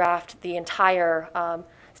and redraft the entire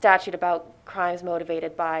statute about crimes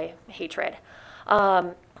motivated by hatred.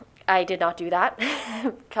 I did not do that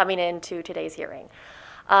coming into today's hearing.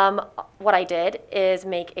 What I did is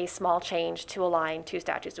make a small change to align two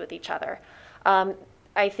statutes with each other.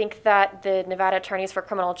 I think that the Nevada Attorneys for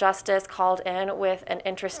Criminal Justice called in with an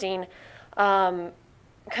interesting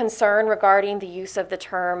concern regarding the use of the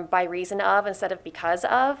term by reason of instead of because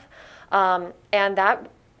of. And that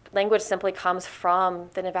language simply comes from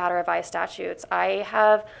the Nevada revised statutes. I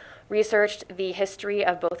have researched the history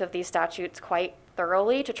of both of these statutes quite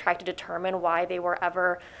thoroughly to try to determine why they were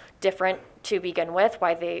ever different to begin with,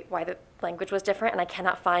 why the language was different, and I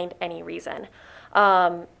cannot find any reason,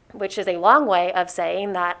 which is a long way of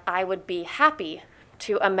saying that I would be happy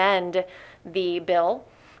to amend the bill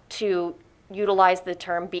to utilize the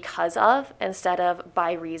term because of instead of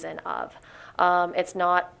by reason of. It's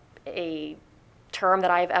not a term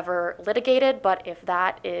that I've ever litigated, but if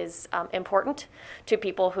that is important to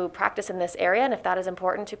people who practice in this area, and if that is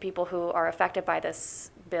important to people who are affected by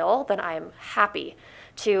this bill, then I am happy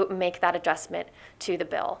to make that adjustment to the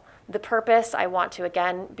bill. The purpose, I want to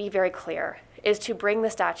again be very clear, is to bring the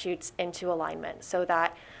statutes into alignment so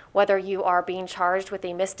that whether you are being charged with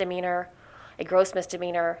a misdemeanor, a gross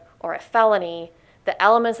misdemeanor, or a felony, the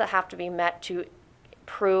elements that have to be met to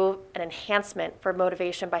prove an enhancement for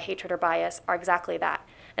motivation by hatred or bias are exactly that,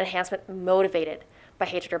 an enhancement motivated by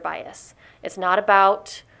hatred or bias. It's not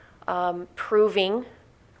about proving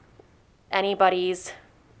anybody's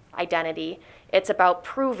identity. It's about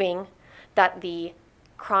proving that the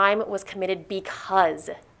crime was committed because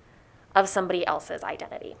of somebody else's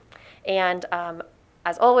identity. And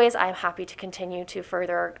as always, I'm happy to continue to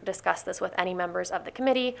further discuss this with any members of the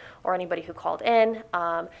committee or anybody who called in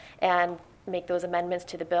and make those amendments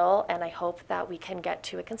to the bill, and I hope that we can get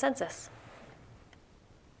to a consensus.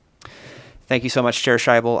 Thank you so much, Chair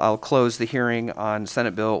Scheibel. I'll close the hearing on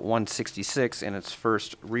Senate Bill 166 in its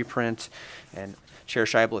first reprint. And Chair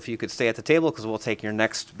Scheibel, if you could stay at the table, because we'll take your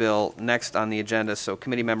next bill next on the agenda. So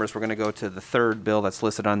committee members, we're going to go to the third bill that's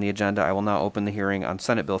listed on the agenda. I will now open the hearing on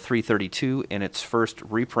Senate Bill 332 in its first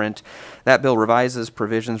reprint. That bill revises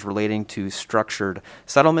provisions relating to structured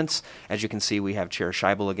settlements. As you can see, we have Chair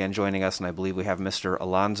Scheibel again joining us, and I believe we have Mr.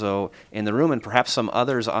 Alonso in the room and perhaps some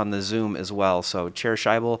others on the Zoom as well. So Chair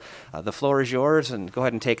Scheibel, the floor is yours, and go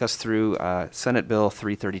ahead and take us through Senate Bill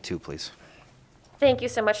 332, please. Thank you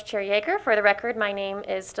so much, Chair Yeager. For the record, my name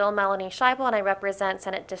is still Melanie Scheibel, and I represent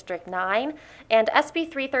Senate District 9. And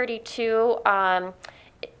SB 332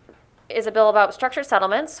 is a bill about structured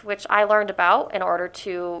settlements, which I learned about in order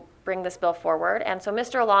to bring this bill forward. And so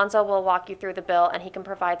Mr. Alonso will walk you through the bill, and he can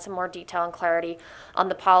provide some more detail and clarity on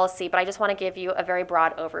the policy. But I just want to give you a very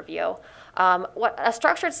broad overview. What a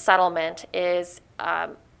structured settlement is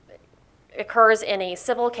occurs in a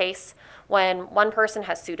civil case when one person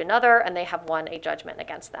has sued another and they have won a judgment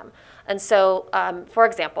against them. And so, for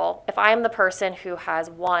example, if I am the person who has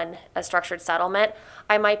won a structured settlement,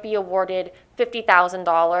 I might be awarded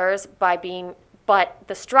 $50,000 but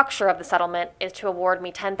the structure of the settlement is to award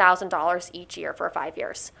me $10,000 each year for 5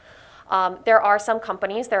 years. There are some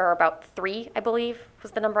companies, there are about 3, I believe,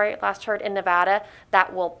 was the number I last heard in Nevada,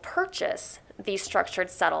 that will purchase these structured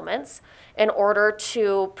settlements in order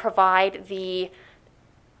to provide the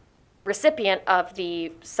recipient of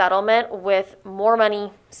the settlement with more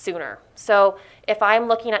money sooner. So if I'm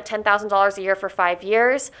looking at $10,000 a year for 5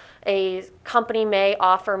 years, a company may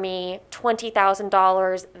offer me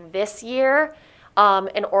 $20,000 this year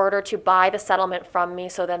in order to buy the settlement from me,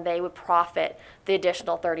 so then they would profit the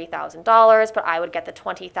additional $30,000, but I would get the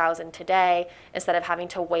 $20,000 today instead of having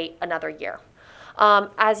to wait another year.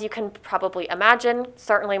 As you can probably imagine,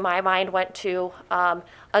 certainly my mind went to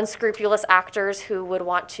unscrupulous actors who would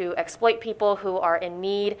want to exploit people who are in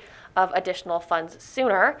need of additional funds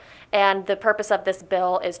sooner, and the purpose of this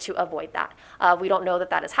bill is to avoid that. We don't know that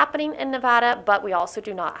that is happening in Nevada, but we also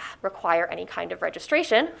do not require any kind of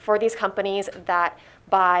registration for these companies that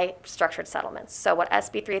buy structured settlements. So what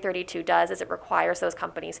SB 332 does is it requires those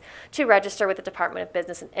companies to register with the Department of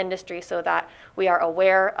Business and Industry so that we are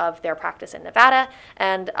aware of their practice in Nevada,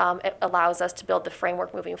 and it allows us to build the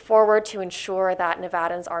framework moving forward to ensure that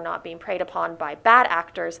Nevadans are not being preyed upon by bad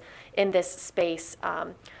actors in this space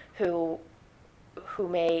who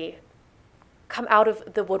may come out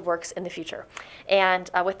of the woodworks in the future.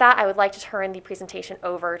 And with that, I would like to turn the presentation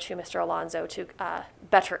over to Mr. Alonso to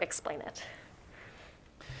better explain it.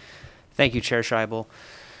 Thank you, Chair Scheibel.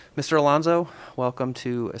 Mr. Alonso, welcome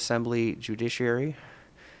to Assembly Judiciary.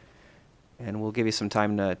 And we'll give you some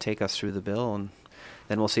time to take us through the bill, and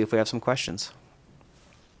then we'll see if we have some questions.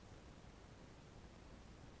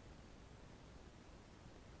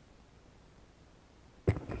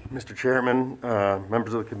 Mr. Chairman,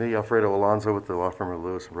 members of the committee, Alfredo Alonso with the law firm of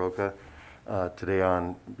Lewis & Roca, today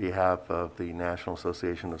on behalf of the National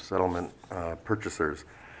Association of Settlement Purchasers.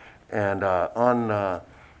 And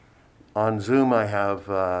on Zoom, I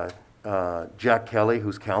have Jack Kelly,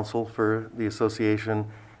 who's counsel for the association,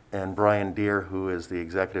 and Brian Deere, who is the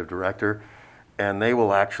executive director. And they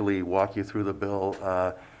will actually walk you through the bill.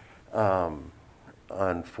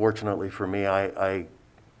 Unfortunately for me,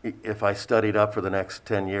 if I studied up for the next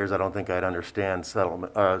 10 years, I don't think I'd understand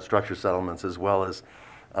structured settlements as well as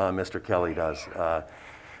Mr. Kelly does.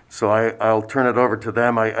 So I'll turn it over to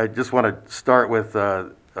them. I just want to start with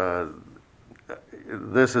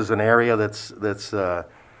this is an area that's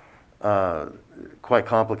quite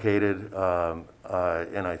complicated, and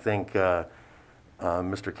I think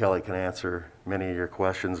Mr. Kelly can answer many of your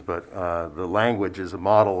questions, but the language is a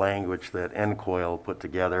model language that NCOIL put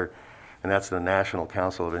together, and that's the National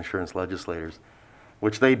Council of Insurance Legislators,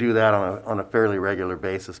 which they do that on a fairly regular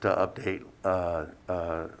basis to update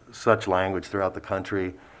such language throughout the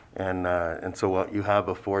country. And so what you have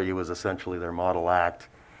before you is essentially their model act.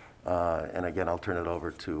 And again, I'll turn it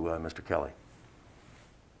over to Mr. Kelly.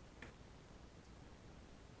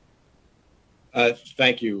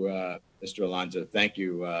 Thank you, Mr. Alonso. Thank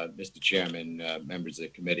you, Mr. Chairman, members of the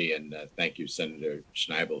committee, and thank you, Senator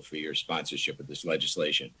Scheibel, for your sponsorship of this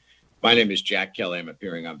legislation. My name is Jack Kelly. I'm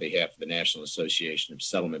appearing on behalf of the National Association of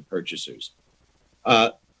Settlement Purchasers.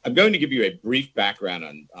 I'm going to give you a brief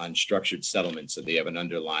background on structured settlements so they have an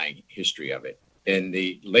underlying history of it. In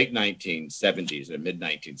the late 1970s and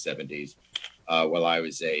mid-1970s, while I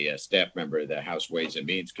was a staff member of the House Ways and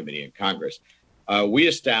Means Committee in Congress, we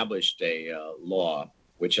established a law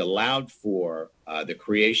which allowed for the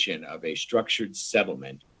creation of a structured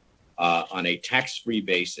settlement on a tax-free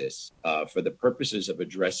basis for the purposes of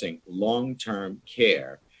addressing long-term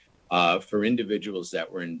care for individuals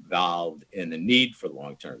that were involved in the need for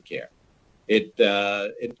long-term care.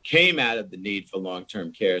 It came out of the need for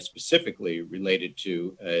long-term care specifically related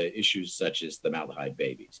to issues such as formaldehyde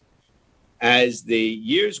babies. As the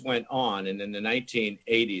years went on, and in the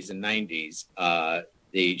 1980s and 90s,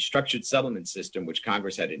 the structured settlement system, which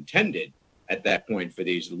Congress had intended at that point for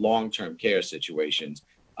these long-term care situations,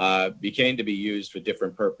 became to be used for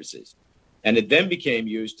different purposes. And it then became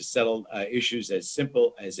used to settle issues as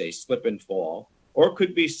simple as a slip and fall, or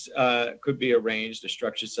could be arranged a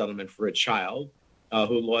structured settlement for a child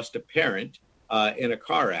who lost a parent in a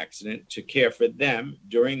car accident to care for them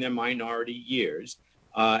during their minority years,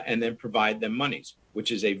 and then provide them monies,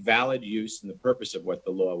 which is a valid use and the purpose of what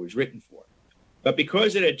the law was written for. But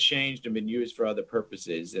because it had changed and been used for other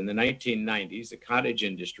purposes, in the 1990s, the cottage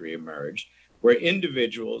industry emerged, where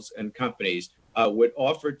individuals and companies would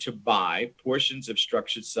offer to buy portions of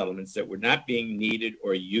structured settlements that were not being needed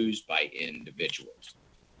or used by individuals.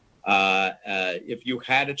 If you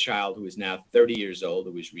had a child who is now 30 years old,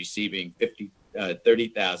 who is receiving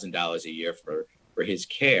 $30,000 a year for his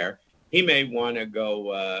care, he may want to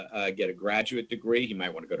go get a graduate degree. He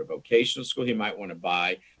might want to go to vocational school. He might want to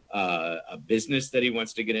buy a business that he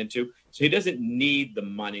wants to get into. So he doesn't need the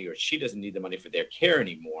money, or she doesn't need the money for their care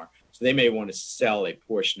anymore. So they may want to sell a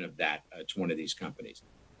portion of that to one of these companies.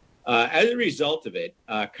 As a result of it,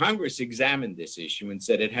 Congress examined this issue and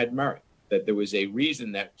said it had merit, that there was a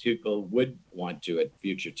reason that people would want to, at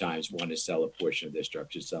future times, want to sell a portion of their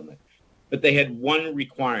structured settlement. But they had one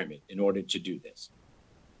requirement in order to do this.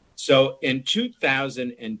 So in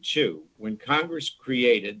 2002, when Congress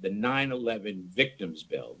created the 9/11 Victims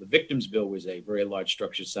Bill, the Victims Bill was a very large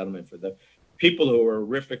structured settlement for the people who were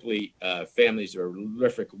horrifically, families who were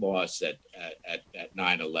horrific loss at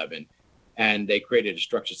 9/11. And they created a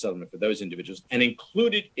structured settlement for those individuals. And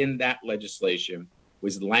included in that legislation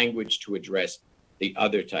was language to address the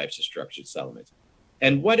other types of structured settlements.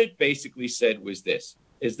 And what it basically said was this,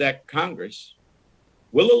 is that Congress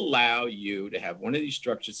will allow you to have one of these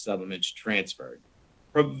structured settlements transferred,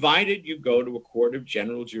 provided you go to a court of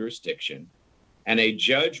general jurisdiction and a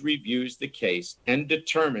judge reviews the case and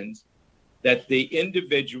determines that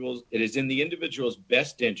it is in the individual's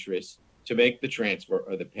best interest to make the transfer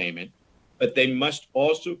or the payment, but they must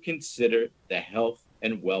also consider the health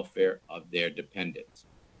and welfare of their dependents.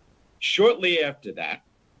 Shortly after that,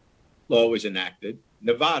 law was enacted.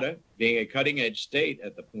 Nevada, being a cutting-edge state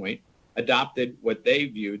at the point, adopted what they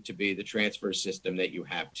viewed to be the transfer system that you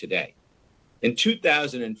have today. In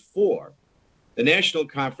 2004, the National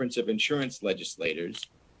Conference of Insurance Legislators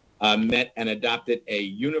met and adopted a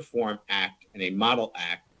uniform act and a model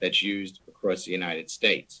act that's used across the United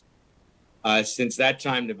States. Since that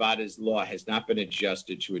time, Nevada's law has not been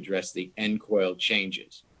adjusted to address the NCOIL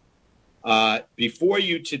changes. Before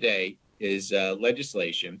you today is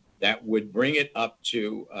legislation that would bring it up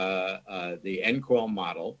to the NCOIL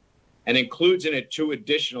model, and includes in it 2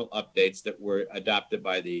 additional updates that were adopted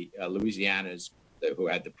by the Louisianas, who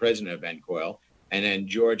had the president of NCOIL, and then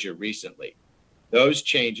Georgia recently. Those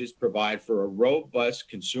changes provide for a robust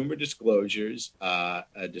consumer disclosures,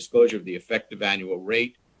 a disclosure of the effective annual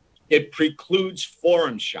rate. It precludes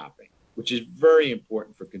forum shopping, which is very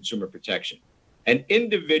important for consumer protection. An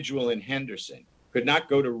individual in Henderson could not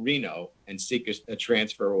go to Reno and seek a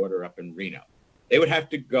transfer order up in Reno. They would have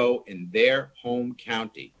to go in their home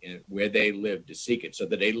county where they live to seek it, so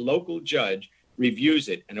that a local judge reviews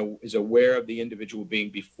it and is aware of the individual being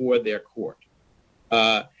before their court.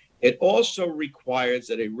 It also requires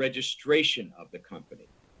that a registration of the company.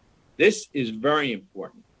 This is very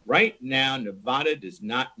important. Right now, Nevada does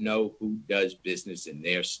not know who does business in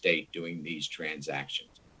their state doing these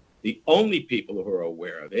transactions. The only people who are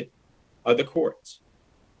aware of it are the courts.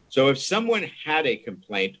 So if someone had a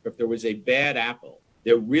complaint, or if there was a bad apple,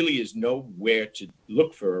 there really is nowhere to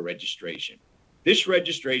look for a registration. This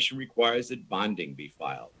registration requires that bonding be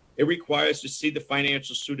filed. It requires to see the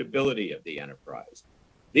financial suitability of the enterprise.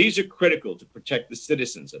 These are critical to protect the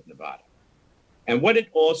citizens of Nevada. And what it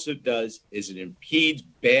also does is it impedes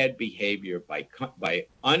bad behavior by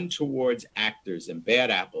untoward actors and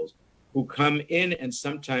bad apples who come in and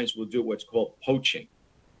sometimes will do what's called poaching.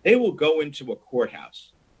 They will go into a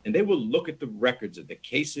courthouse and they will look at the records of the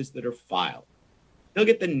cases that are filed. They'll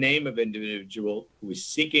get the name of an individual who is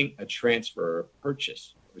seeking a transfer or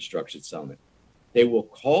purchase of a structured settlement. They will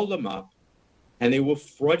call them up and they will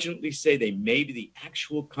fraudulently say they may be the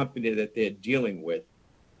actual company that they're dealing with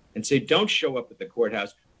and say, don't show up at the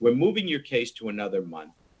courthouse. We're moving your case to another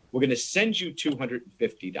month. We're going to send you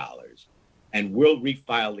 $250 and we'll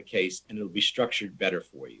refile the case and it'll be structured better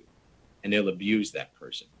for you. And they'll abuse that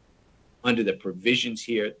person. Under the provisions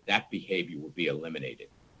here, that behavior will be eliminated.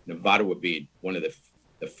 Nevada would be one of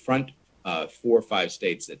the front 4 or 5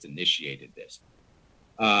 states that's initiated this.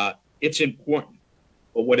 It's important.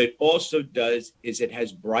 But what it also does is it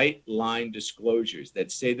has bright line disclosures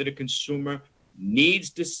that say that a consumer needs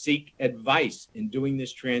to seek advice in doing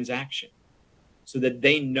this transaction so that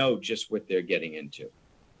they know just what they're getting into.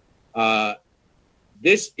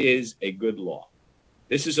 This is a good law.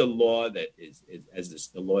 This is a law that is as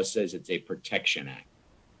the law says, it's a protection act.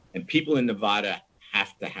 And people in Nevada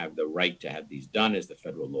have to have the right to have these done as the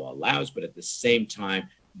federal law allows, but at the same time,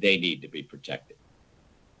 they need to be protected.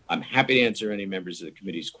 I'm happy to answer any members of the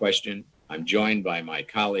committee's question. I'm joined by my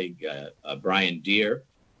colleague, Brian Deere,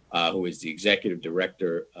 who is the executive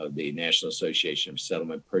director of the National Association of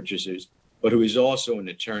Settlement Purchasers, but who is also an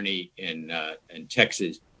attorney in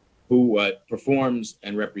Texas who performs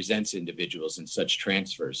and represents individuals in such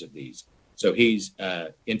transfers of these. So he's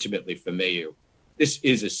intimately familiar. This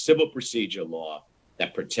is a civil procedure law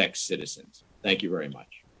that protects citizens. Thank you very much.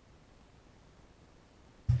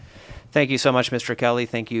 Thank you so much, Mr. Kelly.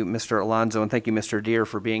 Thank you, Mr. Alonso, and thank you, Mr. Deere,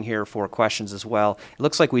 for being here for questions as well. It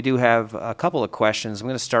looks like we do have a couple of questions. I'm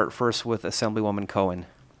going to start first with Assemblywoman Cohen.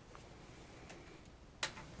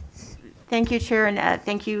 Thank you, Chair, and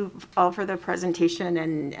thank you all for the presentation.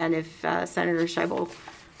 And if Senator Scheibel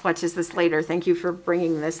watches this later, thank you for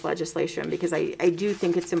bringing this legislation, because I do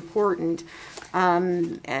think it's important,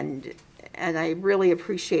 and I really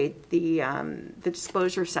appreciate the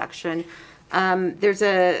disclosure section. There's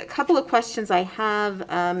a couple of questions I have.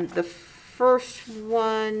 The first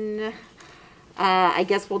one, I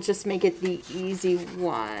guess we'll just make it the easy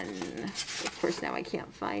one. Of course, now I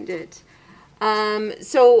can't find it.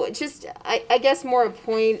 So just, I guess more a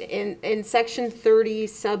point in section 30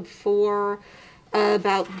 sub 4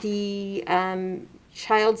 about the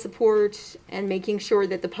child support and making sure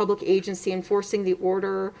that the public agency enforcing the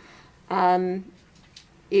order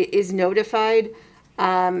is notified.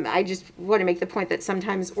 I just want to make the point that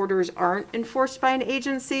sometimes orders aren't enforced by an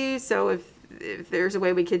agency. So if there's a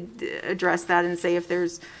way we could address that and say if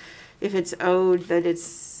it's owed,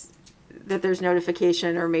 that there's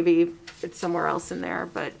notification, or maybe it's somewhere else in there.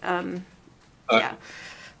 But yeah.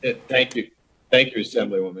 Thank you,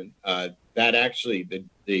 Assemblywoman. That actually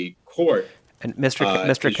the court. And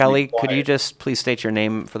Mr. Kelly, could you just please state your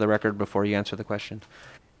name for the record before you answer the question?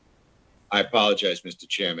 I apologize, Mr.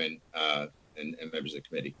 Chairman, and members of the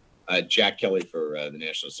committee. Jack Kelly for the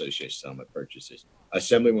National Association of Settlement Purchasers.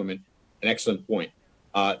 Assemblywoman, an excellent point.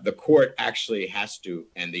 The court actually has to,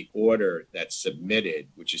 and the order that's submitted,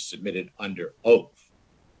 which is submitted under oath,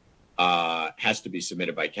 has to be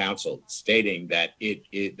submitted by counsel, stating that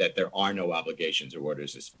that there are no obligations or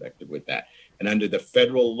orders expected with that. And under the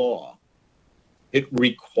federal law, it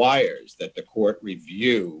requires that the court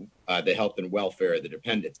review the health and welfare of the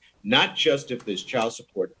dependents, not just if there's child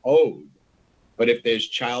support owed, but if there's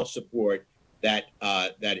child support that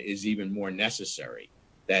is even more necessary,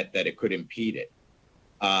 that it could impede it.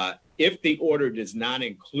 If the order does not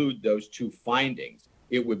include those two findings,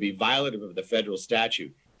 it would be violative of the federal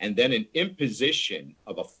statute, and then an imposition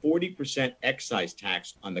of a 40% excise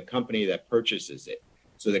tax on the company that purchases it.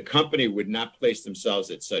 So the company would not place themselves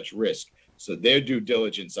at such risk. So their due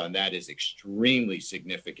diligence on that is extremely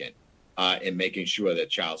significant in making sure that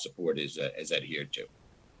child support is adhered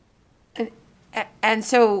to. And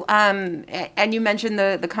so, and you mentioned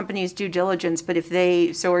the company's due diligence, but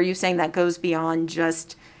so are you saying that goes beyond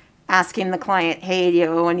just asking the client, hey, do you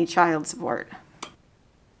owe any child support?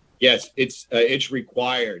 Yes, it's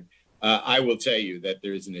required. I will tell you that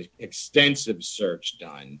there is an extensive search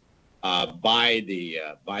done by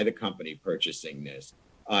the company purchasing this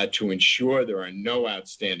to ensure there are no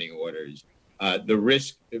outstanding orders. The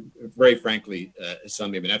risk, very frankly,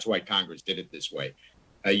 Assemblyman, that's why Congress did it this way.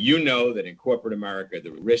 You know that in corporate America,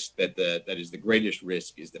 the risk that is the greatest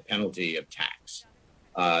risk is the penalty of tax.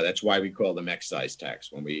 That's why we call them excise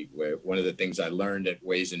tax. One of the things I learned at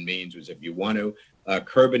Ways and Means was if you want to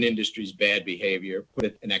curb an industry's bad behavior,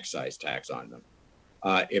 put an excise tax on them.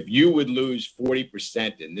 If you would lose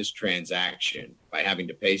 40% in this transaction by having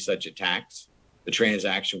to pay such a tax, the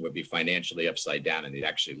transaction would be financially upside down and they'd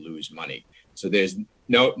actually lose money. So there's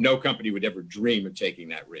no company would ever dream of taking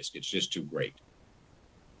that risk. It's just too great.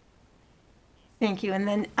 Thank you. And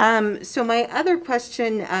then, so my other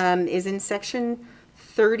question is in section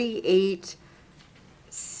 38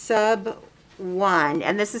 sub 1,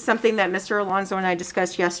 and this is something that Mr. Alonso and I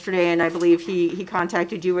discussed yesterday, and I believe he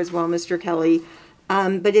contacted you as well, Mr. Kelly.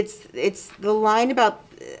 But it's the line about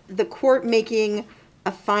the court making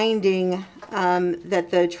a finding that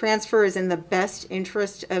the transfer is in the best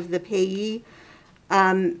interest of the payee.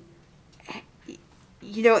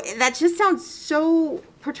 You know, that just sounds so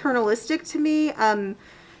paternalistic to me.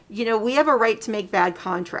 You know, we have a right to make bad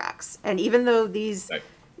contracts. And even though these,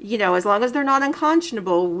 you know, as long as they're not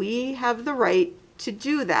unconscionable, we have the right to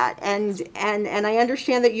do that. And I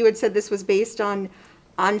understand that you had said this was based on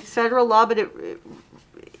federal law, but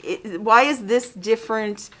why is this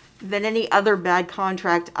different than any other bad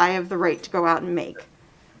contract I have the right to go out and make?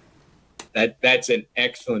 That's an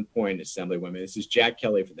excellent point, Assemblywoman. This is Jack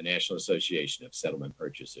Kelly for the National Association of Settlement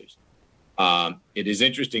Purchasers. It is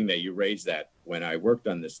interesting that you raised that. When I worked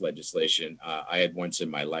on this legislation, I had once in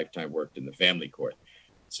my lifetime worked in the family court.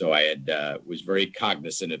 So I was very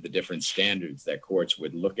cognizant of the different standards that courts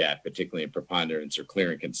would look at, particularly in preponderance or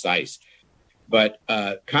clear and concise. But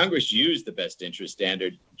Congress used the best interest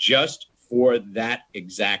standard just for that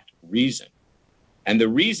exact reason. And the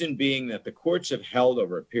reason being that the courts have held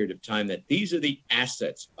over a period of time that these are the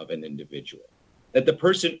assets of an individual, that the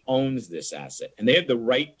person owns this asset and they have the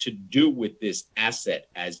right to do with this asset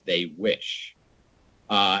as they wish.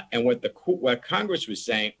 And what Congress was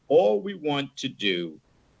saying, all we want to do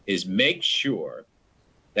is make sure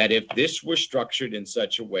that if this were structured in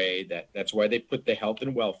such a way that's why they put the health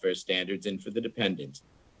and welfare standards in for the dependents,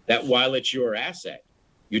 that while it's your asset,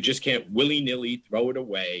 you just can't willy-nilly throw it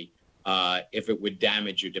away if it would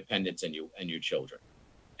damage your dependents and your children.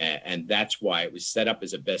 And that's why it was set up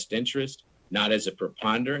as a best interest, not as a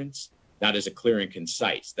preponderance, not as a clear and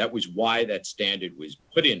concise. That was why that standard was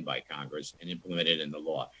put in by Congress and implemented in the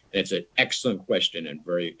law. And it's an excellent question and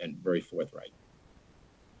very forthright.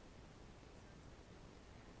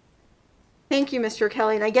 Thank you, Mr.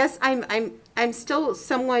 Kelly. And I guess I'm still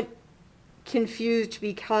somewhat confused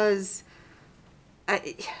because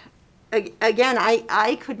again,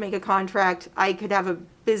 I could make a contract. I could have a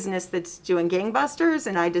business that's doing gangbusters,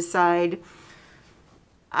 and I decide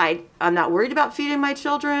I'm not worried about feeding my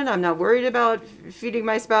children. I'm not worried about feeding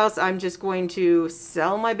my spouse. I'm just going to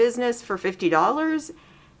sell my business for $50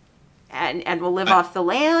 and we'll live off the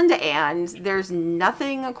land, and there's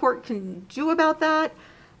nothing a court can do about that.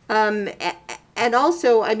 And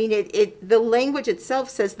also, I mean, the language itself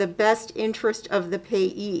says the best interest of the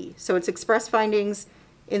payee. So it's express findings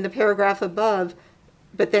in the paragraph above,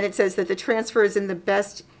 but then it says that the transfer is in the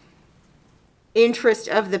best interest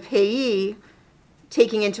of the payee,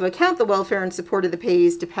 taking into account the welfare and support of the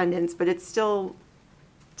payee's dependents, but it's still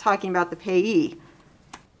talking about the payee.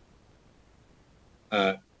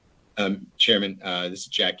 Chairman, this is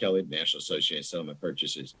Jack Kelly, National Association of Settlement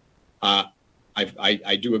Purchasers.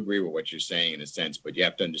 I do agree with what you're saying in a sense, but you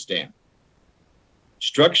have to understand,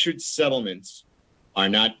 structured settlements are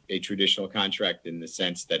not a traditional contract in the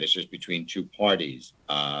sense that it's just between two parties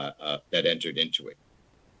that entered into it.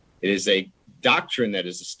 It is a doctrine that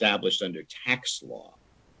is established under tax law,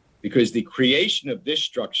 because the creation of this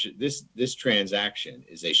structure, this transaction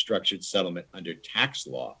is a structured settlement under tax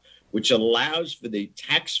law, which allows for the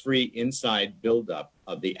tax-free inside buildup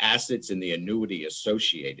of the assets and the annuity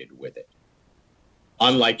associated with it,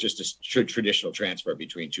 unlike just a traditional transfer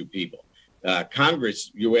between two people.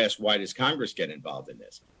 Congress, you asked, why does Congress get involved in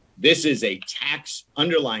this? This is a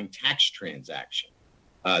underlying tax transaction,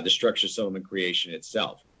 the structured settlement creation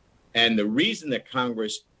itself. And the reason that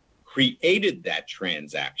Congress created that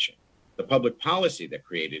transaction, the public policy that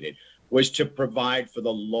created it, was to provide for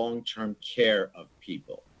the long-term care of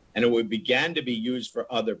people. And it began to be used for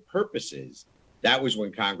other purposes. That was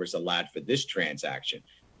when Congress allowed for this transaction.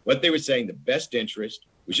 What they were saying, the best interest,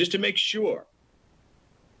 was just to make sure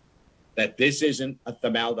that this isn't a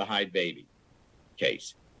formaldehyde baby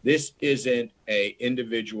case. This isn't an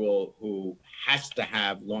individual who has to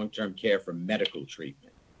have long-term care for medical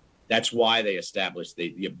treatment. That's why they established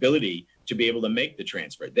the ability to be able to make the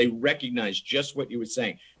transfer. They recognized just what you were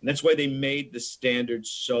saying. And that's why they made the standards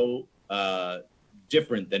so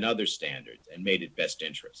different than other standards and made it best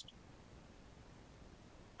interest.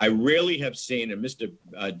 I rarely have seen, and Mr.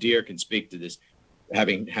 Deere can speak to this,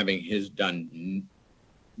 having done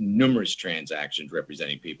numerous transactions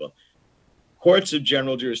representing people. Courts of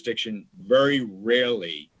general jurisdiction very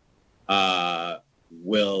rarely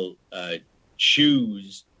will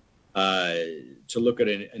choose to look at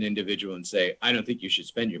an individual and say, I don't think you should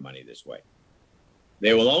spend your money this way.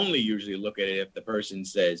 They will only usually look at it if the person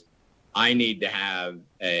says, I need to have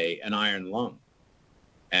an iron lung,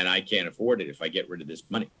 and I can't afford it if I get rid of this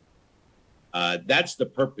money. That's the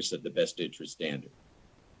purpose of the best interest standard.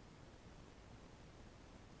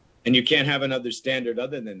 And you can't have another standard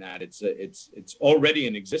other than that. It's already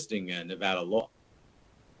an existing Nevada law.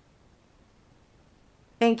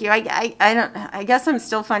 Thank you. I guess I'm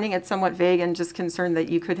still finding it somewhat vague and just concerned that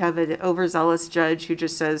you could have an overzealous judge who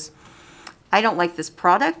just says, I don't like this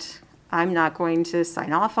product. I'm not going to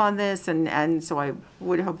sign off on this. And so I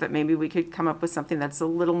would hope that maybe we could come up with something that's a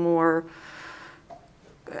little more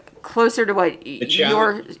closer to what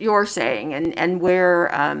you're saying and where.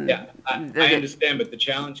 Yeah, I understand, but the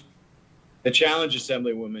challenge,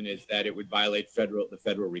 Assemblywoman, is that it would violate the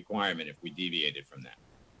federal requirement if we deviated from that.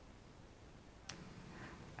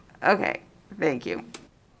 Okay, thank you.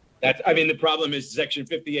 The problem is Section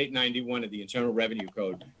 5891 of the Internal Revenue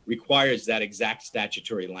Code requires that exact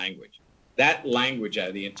statutory language. That language out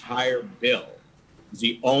of the entire bill is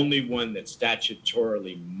the only one that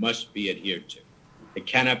statutorily must be adhered to. It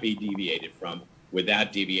cannot be deviated from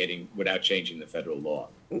without changing the federal law.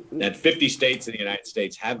 That 50 states in the United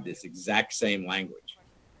States have this exact same language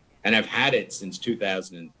and have had it since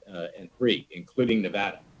 2003, including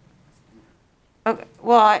Nevada. Okay.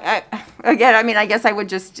 Well, again, I mean, I guess I would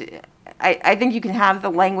just, I think you can have the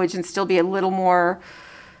language and still be a little more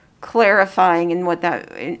clarifying in what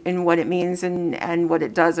in what it means and what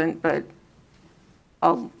it doesn't, but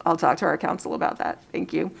I'll talk to our counsel about that.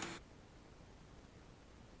 Thank you.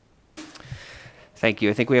 Thank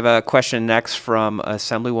you. I think we have a question next from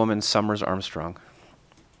Assemblywoman Summers Armstrong.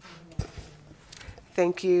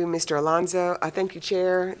 Thank you, Mr. Alonso. Thank you,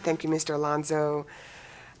 Chair. Thank you, Mr. Alonso,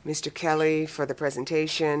 Mr. Kelly, for the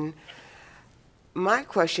presentation. My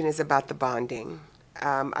question is about the bonding.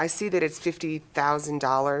 I see that it's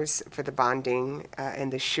 $50,000 for the bonding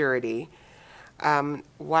and the surety.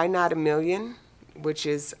 Why not $1 million, which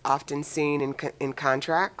is often seen in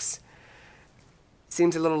contracts?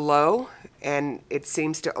 Seems a little low, and it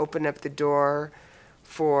seems to open up the door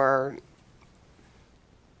for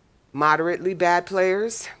moderately bad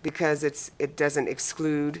players because it doesn't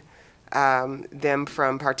exclude them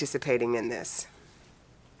from participating in this.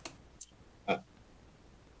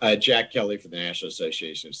 Jack Kelly for the National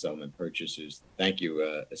Association of Settlement Purchasers. Thank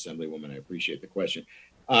you, Assemblywoman. I appreciate the question.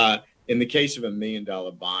 In the case of $1 million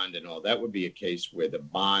bond and all, that would be a case where the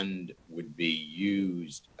bond would be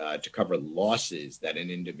used to cover losses that an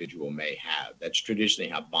individual may have. That's traditionally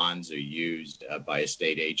how bonds are used by a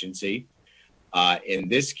state agency. In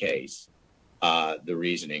this case, the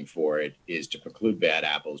reasoning for it is to preclude bad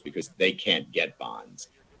apples because they can't get bonds.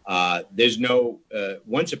 There's no,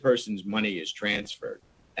 once a person's money is transferred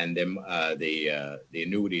and then the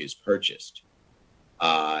annuity is purchased,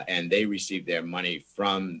 and they receive their money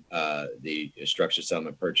from the structured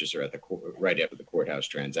settlement purchaser at the right after the courthouse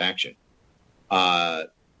transaction,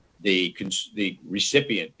 the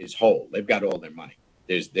recipient is whole. They've got all their money.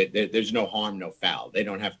 There's no harm, no foul. They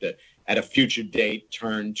don't have to, at a future date,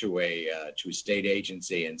 turn to a state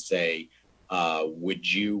agency and say,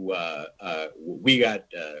 would you?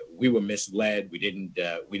 We were misled. We didn't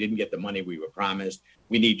get the money we were promised.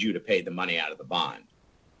 We need you to pay the money out of the bond.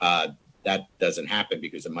 That doesn't happen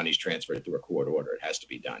because the money's transferred through a court order. It has to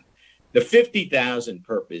be done. The $50,000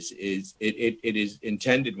 purpose is it is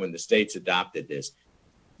intended when the states adopted this.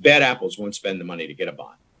 Bad apples won't spend the money to get a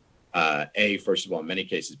bond. First of all, in many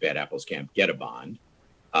cases, bad apples can't get a bond.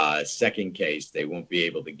 Second case, they won't be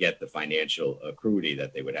able to get the financial accruity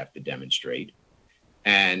that they would have to demonstrate.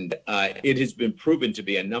 And it has been proven to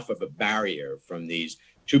be enough of a barrier from these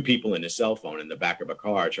two people in a cell phone in the back of a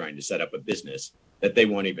car trying to set up a business that they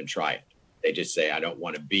won't even try it. They just say, I don't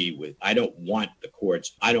want the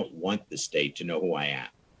courts, I don't want the state to know who I am.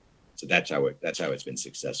 So that's how it's been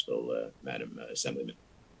successful, Madam Assemblyman.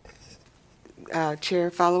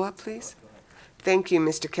 Chair, follow up, please. Thank you,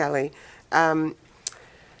 Mr. Kelly.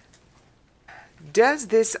 Does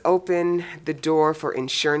this open the door for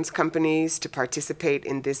insurance companies to participate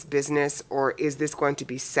in this business, or is this going to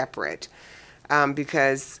be separate?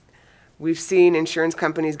 Because we've seen insurance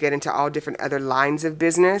companies get into all different other lines of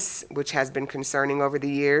business, which has been concerning over the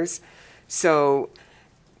years. So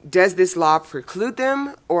does this law preclude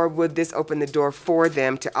them, or would this open the door for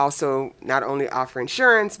them to also not only offer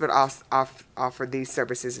insurance, but also offer these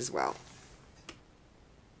services as well?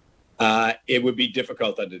 It would be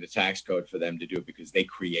difficult under the tax code for them to do it because they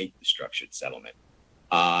create the structured settlement.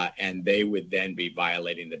 And they would then be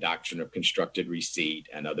violating the doctrine of constructed receipt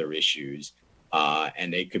and other issues.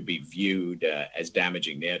 And they could be viewed as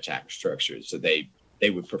damaging their tax structures. So they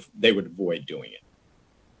would avoid doing it.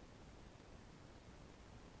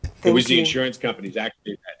 It was the insurance companies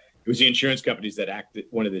actually. It was the insurance companies that acted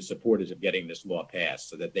one of the supporters of getting this law passed,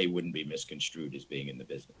 so that they wouldn't be misconstrued as being in the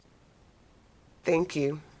business. Thank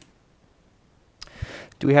you.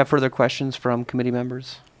 Do we have further questions from committee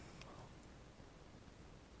members?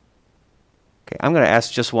 Okay, I'm going to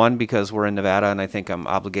ask just one because we're in Nevada and I think I'm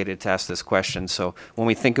obligated to ask this question. So when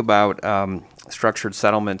we think about structured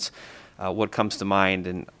settlements, what comes to mind?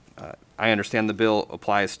 And I understand the bill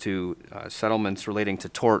applies to settlements relating to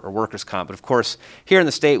tort or workers' comp. But of course, here in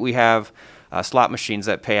the state, we have slot machines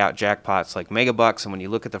that pay out jackpots like megabucks. And when you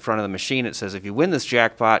look at the front of the machine, it says if you win this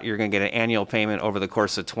jackpot, you're going to get an annual payment over the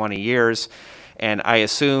course of 20 years. And I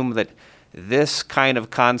assume that this kind of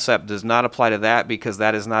concept does not apply to that because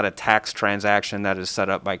that is not a tax transaction that is set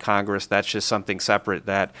up by Congress. That's just something separate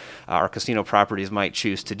that our casino properties might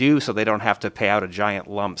choose to do, so they don't have to pay out a giant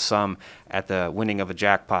lump sum at the winning of a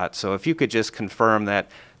jackpot. So if you could just confirm that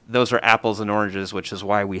those are apples and oranges, which is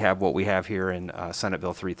why we have what we have here in Senate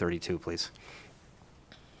Bill 332, please.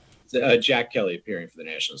 Jack Kelly, appearing for the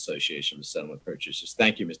National Association of Settlement Purchasers.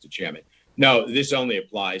 Thank you, Mr. Chairman. No, this only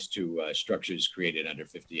applies to structures created under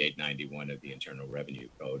 5891 of the Internal Revenue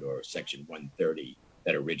Code, or Section 130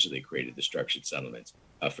 that originally created the structured settlements.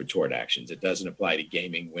 for tort actions. It doesn't apply to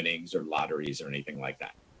gaming, winnings, or lotteries or anything like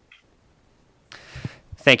that.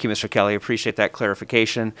 Thank you, Mr. Kelly. Appreciate that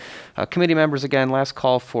clarification. Committee members, again, last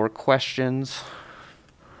call for questions.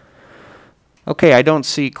 Okay, I don't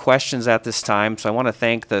see questions at this time, so I want to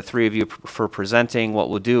thank the three of you for presenting.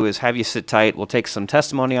 What we'll do is have you sit tight. We'll take some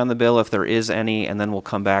testimony on the bill if there is any, and then we'll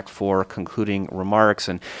come back for concluding remarks.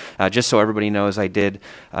 And just so everybody knows, I did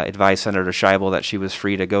advise Senator Scheibel that she was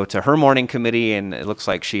free to go to her morning committee, and it looks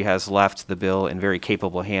like she has left the bill in very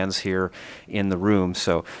capable hands here in the room.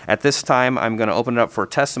 So at this time, I'm going to open it up for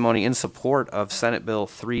testimony in support of Senate Bill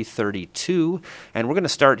 332, and we're going to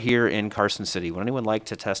start here in Carson City. Would anyone like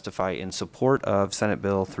to testify in support of Senate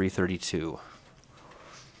Bill 332?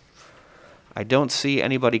 I don't see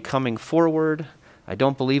anybody coming forward. I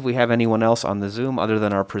don't believe we have anyone else on the Zoom other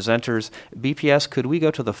than our presenters. BPS, could we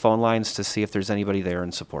go to the phone lines to see if there's anybody there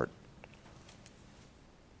in support?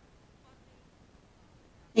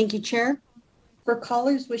 Thank you, Chair. For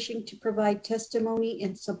callers wishing to provide testimony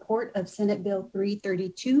in support of Senate Bill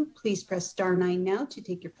 332, please press star 9 now to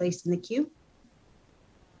take your place in the queue.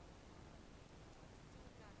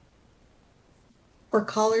 For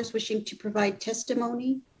callers wishing to provide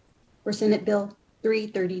testimony for Senate Bill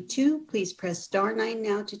 332, please press star 9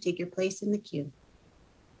 now to take your place in the queue.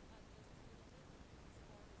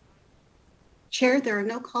 Chair, there are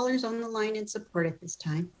no callers on the line in support at this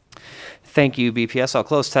time. Thank you, BPS. I'll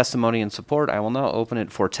close testimony in support. I will now open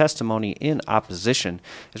it for testimony in opposition.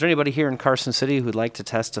 Is there anybody here in Carson City who'd like to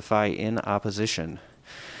testify in opposition?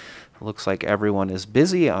 Looks like everyone is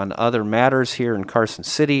busy on other matters here in Carson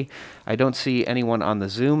City. I don't see anyone on the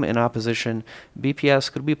Zoom in opposition.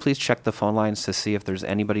 BPS, could we please check the phone lines to see if there's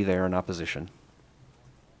anybody there in opposition?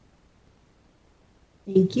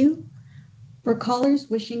 Thank you. For callers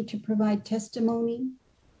wishing to provide testimony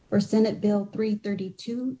for Senate Bill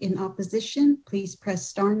 332 in opposition, please press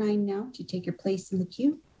star 9 now to take your place in the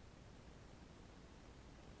queue.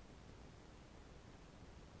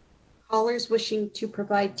 Callers wishing to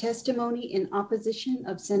provide testimony in opposition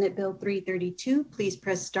of Senate Bill 332, please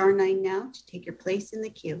press star 9 now to take your place in the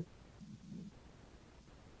queue.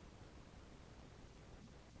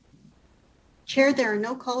 Chair, there are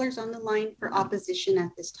no callers on the line for opposition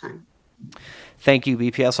at this time. Thank you,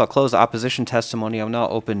 BPS. I'll close opposition testimony. I'll now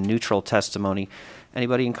open neutral testimony.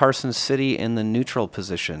 Anybody in Carson City in the neutral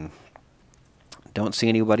position? Don't see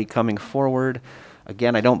anybody coming forward.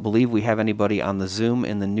 Again, I don't believe we have anybody on the Zoom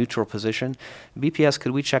in the neutral position. BPS,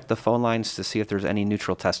 could we check the phone lines to see if there's any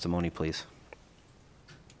neutral testimony, please?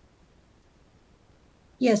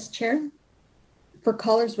 Yes, Chair. For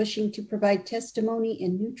callers wishing to provide testimony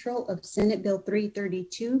in neutral of Senate Bill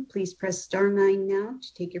 332, please press star 9 now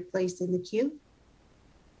to take your place in the queue.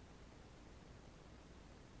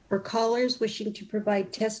 For callers wishing to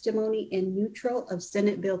provide testimony in neutral of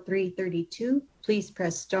Senate Bill 332, please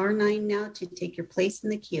press star 9 now to take your place in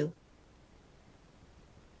the queue.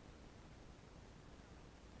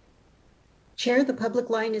 Chair, the public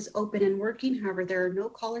line is open and working. However, there are no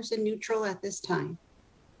callers in neutral at this time.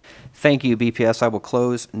 Thank you, BPS. I will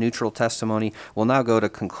close neutral testimony. We'll now go to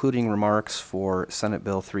concluding remarks for Senate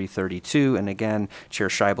Bill 332. And again, Chair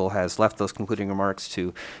Scheibel has left those concluding remarks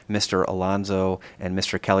to Mr. Alonso and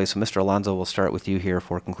Mr. Kelly. So Mr. Alonso, we'll start with you here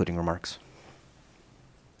for concluding remarks.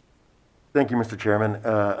 Thank you, Mr. Chairman.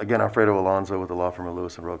 Again, Alfredo Alonso with the law firm of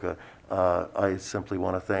Lewis and Roca. I simply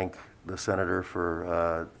want to thank the senator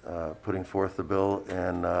for putting forth the bill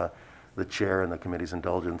and the chair and the committee's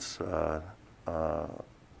indulgence.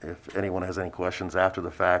 If anyone has any questions after the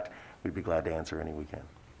fact, we'd be glad to answer any we can.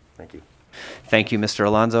 Thank you. Thank you, Mr.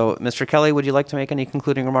 Alonso. Mr. Kelly, would you like to make any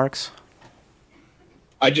concluding remarks?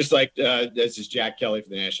 I'd just like, this is Jack Kelly for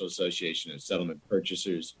the National Association of Settlement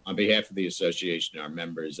Purchasers. On behalf of the association and our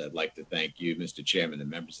members, I'd like to thank you, Mr. Chairman, and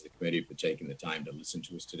members of the committee for taking the time to listen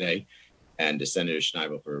to us today, and to Senator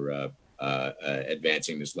Scheibel for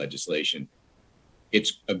advancing this legislation.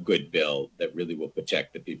 It's a good bill that really will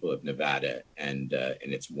protect the people of Nevada, and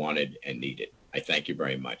it's wanted and needed. I thank you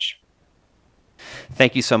very much.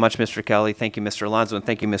 Thank you so much, Mr. Kelly. Thank you, Mr. Alonso, and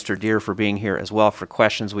thank you, Mr. Deere, for being here as well for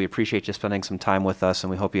questions. We appreciate you spending some time with us, and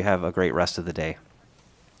we hope you have a great rest of the day.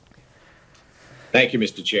 Thank you,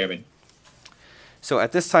 Mr. Chairman. So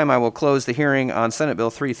at this time, I will close the hearing on Senate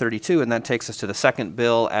Bill 332, and that takes us to the second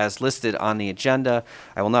bill as listed on the agenda.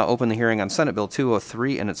 I will now open the hearing on Senate Bill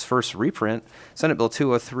 203 in its first reprint. Senate Bill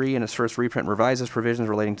 203 in its first reprint revises provisions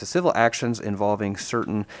relating to civil actions involving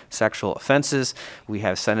certain sexual offenses. We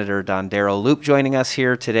have Senator Don Darrow Loop joining us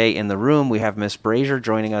here today in the room. We have Ms. Brazier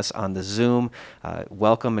joining us on the Zoom.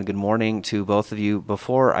 Welcome and good morning to both of you.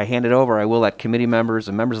 Before I hand it over, I will let committee members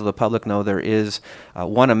and members of the public know there is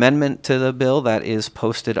one amendment to the bill that is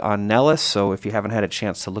posted on Nellis, so if you haven't had a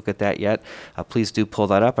chance to look at that yet, please do pull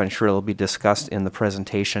that up. I'm sure it'll be discussed in the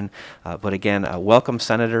presentation. But again, welcome,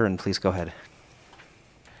 Senator, and please go ahead.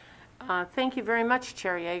 Thank you very much,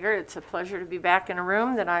 Chair Yeager. It's a pleasure to be back in a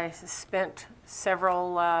room that I spent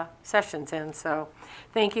several sessions in, so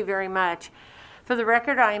thank you very much. For the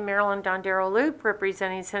record, I am Marilyn Dondero Loop,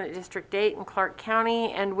 representing Senate District 8 in Clark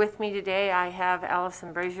County, and with me today I have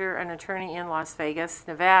Allison Brazier, an attorney in Las Vegas,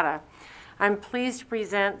 Nevada. I'm pleased to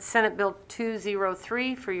present Senate Bill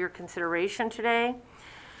 203 for your consideration today.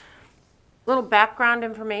 A little background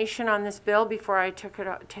information on this bill before I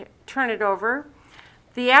turn it over.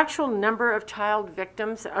 The actual number of child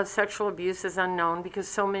victims of sexual abuse is unknown because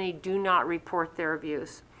so many do not report their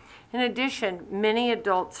abuse. In addition, many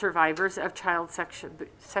adult survivors of child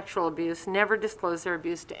sexual abuse never disclose their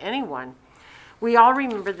abuse to anyone. We all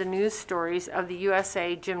remember the news stories of the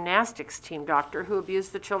USA gymnastics team doctor who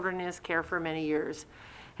abused the children in his care for many years.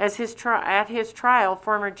 At his trial,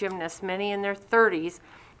 former gymnasts, many in their 30s,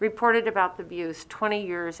 reported about the abuse 20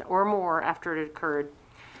 years or more after it occurred.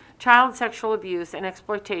 Child sexual abuse and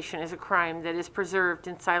exploitation is a crime that is preserved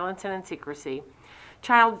in silence and in secrecy.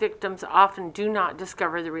 Child victims often do not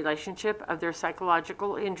discover the relationship of their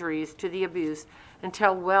psychological injuries to the abuse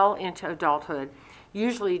until well into adulthood,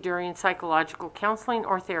 usually during psychological counseling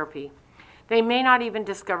or therapy. They may not even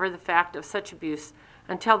discover the fact of such abuse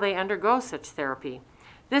until they undergo such therapy.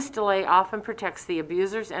 This delay often protects the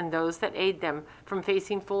abusers and those that aid them from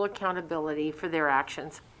facing full accountability for their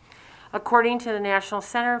actions. According to the National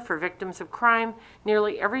Center for Victims of Crime,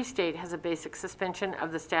 nearly every state has a basic suspension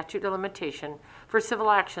of the statute of limitation for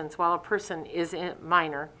civil actions while a person is a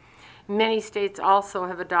minor. Many states also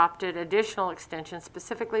have adopted additional extensions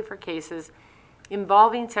specifically for cases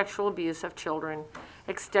involving sexual abuse of children.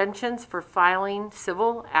 Extensions for filing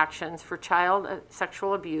civil actions for child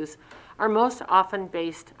sexual abuse are most often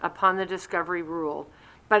based upon the discovery rule.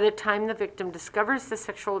 By the time the victim discovers the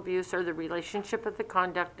sexual abuse or the relationship of the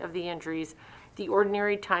conduct of the injuries, the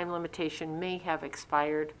ordinary time limitation may have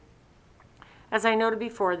expired. As I noted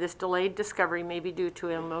before, this delayed discovery may be due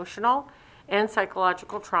to emotional and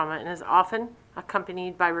psychological trauma and is often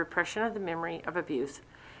accompanied by repression of the memory of abuse.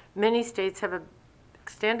 Many states have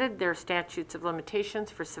extended their statutes of limitations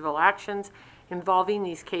for civil actions involving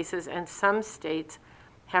these cases, and some states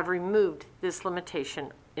have removed this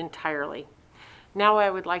limitation entirely. Now I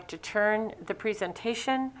would like to turn the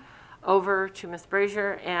presentation over to Ms.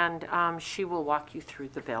 Brazier, and she will walk you through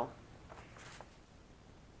the bill.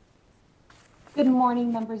 Good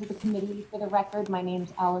morning, members of the committee. For the record, my name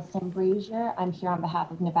is Allison Brazier. I'm here on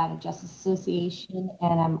behalf of Nevada Justice Association,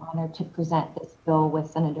 and I'm honored to present this bill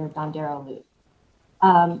with Senator Dondero Loop.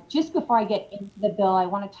 Just before I get into the bill, I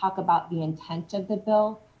want to talk about the intent of the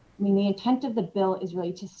bill. I mean, the intent of the bill is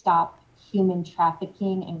really to stop human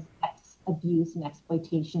trafficking and sex abuse and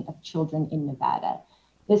exploitation of children in Nevada.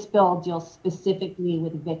 This bill deals specifically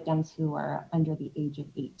with victims who are under the age of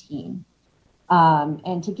 18.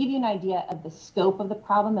 And to give you an idea of the scope of the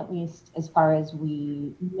problem, at least as far as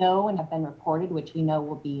we know and have been reported, which we know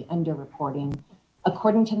will be underreporting,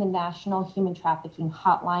 according to the National Human Trafficking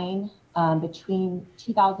Hotline, between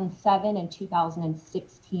 2007 and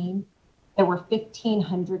 2016, there were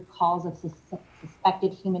 1,500 calls of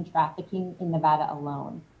suspected human trafficking in Nevada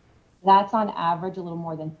alone. That's on average a little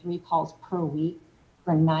more than 3 calls per week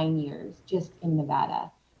for 9 years, just in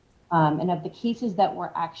Nevada. And of the cases that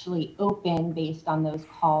were actually open based on those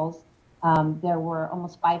calls, there were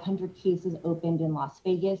almost 500 cases opened in Las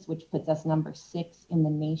Vegas, which puts us number 6 in the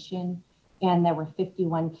nation. And there were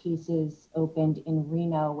 51 cases opened in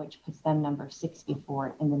Reno, which puts them number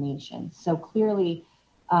 64 in the nation. So clearly,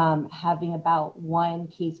 having about 1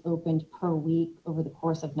 case opened per week over the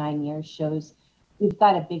course of 9 years shows we've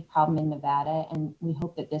got a big problem in Nevada, and we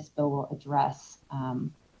hope that this bill will address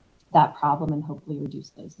that problem and hopefully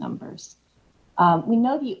reduce those numbers. We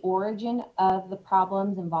know the origin of the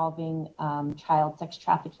problems involving child sex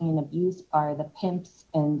trafficking and abuse are the pimps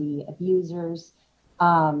and the abusers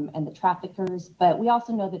and the traffickers, but we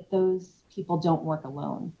also know that those people don't work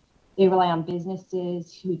alone. They rely on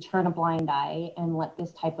businesses who turn a blind eye and let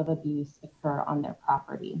this type of abuse occur on their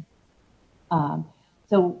property.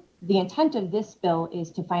 So the intent of this bill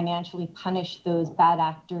is to financially punish those bad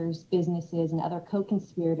actors, businesses, and other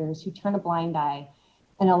co-conspirators who turn a blind eye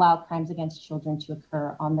and allow crimes against children to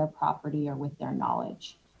occur on their property or with their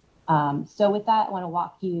knowledge. So with that, I want to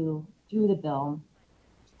walk you through the bill,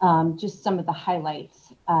 just some of the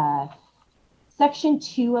highlights. Section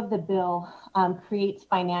 2 of the bill creates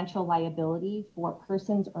financial liability for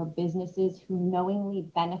persons or businesses who knowingly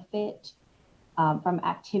benefit from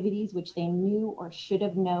activities which they knew or should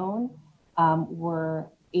have known were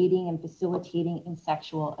aiding and facilitating in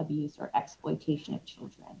sexual abuse or exploitation of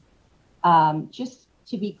children. Just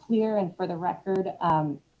to be clear and for the record,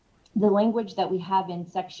 the language that we have in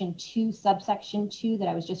section 2, subsection 2 that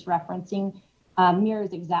I was just referencing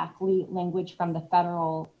mirrors exactly language from the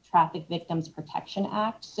Federal Traffic Victims Protection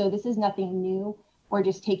Act. So this is nothing new. We're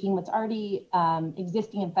just taking what's already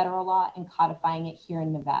existing in federal law and codifying it here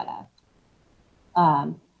in Nevada.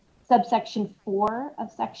 Subsection 4 of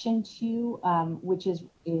section 2, which is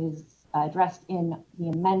addressed in the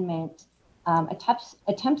amendment,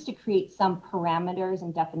 attempts to create some parameters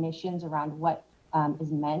and definitions around what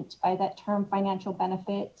is meant by that term financial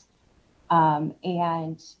benefit.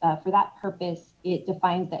 For that purpose, it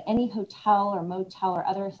defines that any hotel or motel or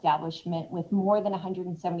other establishment with more than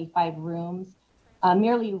 175 rooms,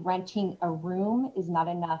 merely renting a room is not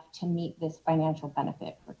enough to meet this financial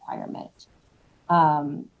benefit requirement.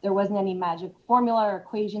 There wasn't any magic formula or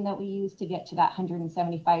equation that we used to get to that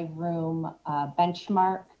 175 room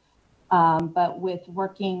benchmark, but with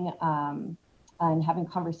working and having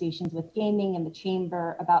conversations with gaming and the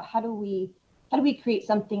chamber about how do we create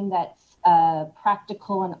something that's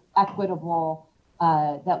practical and equitable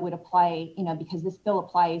that would apply, because this bill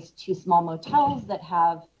applies to small motels that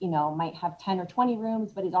have, might have 10 or 20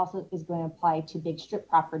 rooms, but it also is going to apply to big strip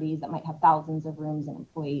properties that might have thousands of rooms and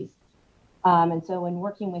employees. And so when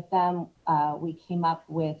working with them, we came up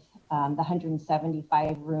with the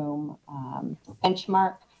 175 room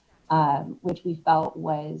benchmark, which we felt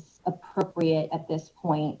was appropriate at this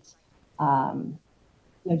point,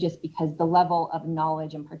 just because the level of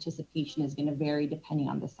knowledge and participation is going to vary depending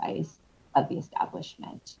on the size of the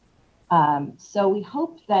establishment. So we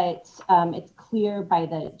hope that it's clear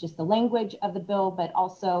by just the language of the bill, but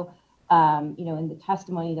also in the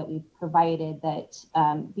testimony that we've provided that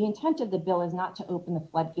the intent of the bill is not to open the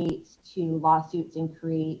floodgates to lawsuits and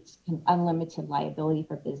create unlimited liability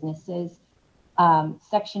for businesses.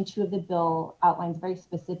 Section 2 of the bill outlines very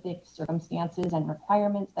specific circumstances and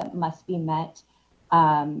requirements that must be met,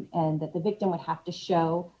 and that the victim would have to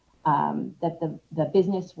show that the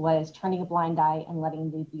business was turning a blind eye and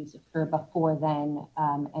letting the abuse occur before then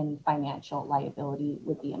any financial liability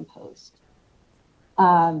would be imposed.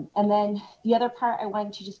 And then the other part I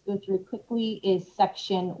wanted to just go through quickly is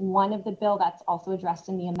section 1 of the bill that's also addressed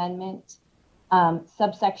in the amendment.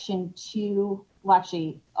 Subsection 2, well,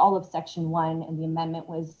 actually all of section 1 and the amendment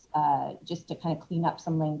was just to kind of clean up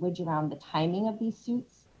some language around the timing of these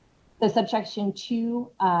suits. So subsection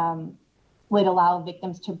 2 would allow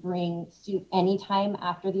victims to bring suit anytime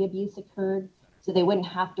after the abuse occurred. So they wouldn't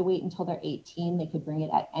have to wait until they're 18. They could bring it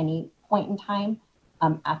at any point in time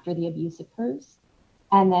after the abuse occurs.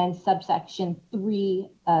 And then subsection 3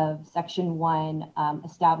 of section 1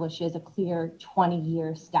 establishes a clear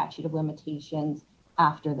 20-year statute of limitations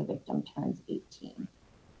after the victim turns 18.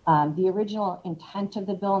 The original intent of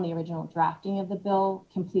the bill and the original drafting of the bill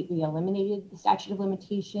completely eliminated the statute of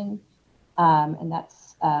limitations, and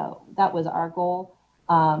that was our goal.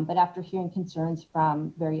 But after hearing concerns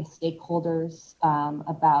from various stakeholders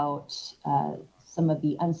about some of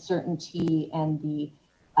the uncertainty and the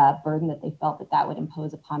burden that they felt that would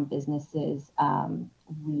impose upon businesses,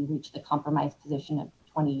 we reached the compromise position of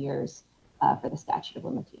 20 years for the statute of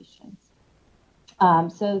limitations.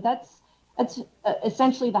 So that's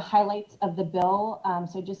essentially the highlights of the bill.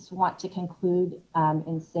 So I just want to conclude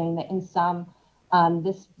in saying that in sum,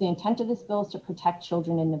 the intent of this bill is to protect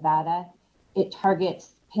children in Nevada. It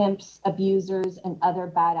targets pimps, abusers, and other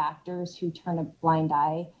bad actors who turn a blind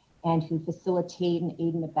eye and who facilitate and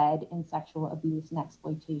aid and abet in sexual abuse and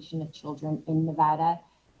exploitation of children in Nevada.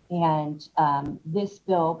 And this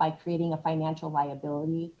bill, by creating a financial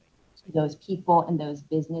liability to those people and those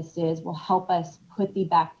businesses, will help us put the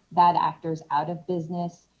bad actors out of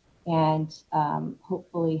business and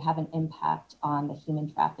hopefully have an impact on the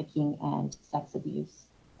human trafficking and sex abuse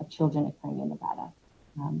of children occurring in Nevada.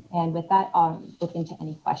 And with that, I'll look into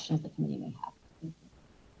any questions the committee may have.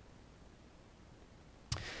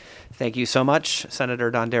 Thank you so much,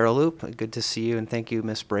 Senator Dondero Loop. Good to see you, and thank you,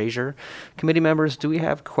 Ms. Brazier. Committee members, do we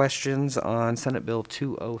have questions on Senate Bill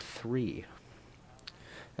 203?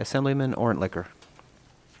 Assemblyman Orntlicker.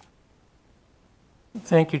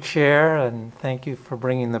 Thank you, Chair, and thank you for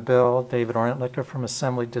bringing the bill. David Orntlicker from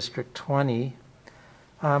Assembly District 20.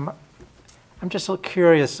 I'm just so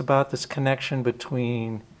curious about this connection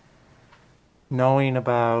between knowing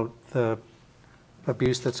about the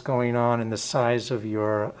abuse that's going on and the size of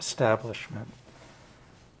your establishment.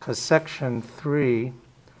 Because Section 3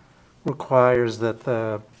 requires that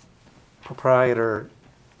the proprietor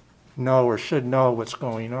know or should know what's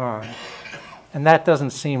going on. And that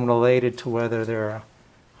doesn't seem related to whether there are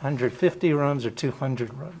 150 rooms or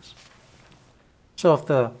 200 rooms. So if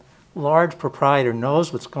the large proprietor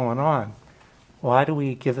knows what's going on, why do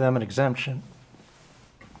we give them an exemption?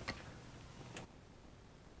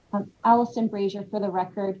 Allison Brazier for the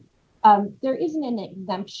record. There isn't an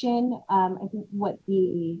exemption. I think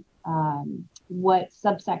what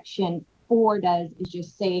subsection 4 does is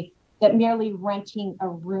just say that merely renting a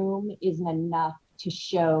room isn't enough to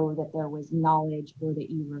show that there was knowledge or that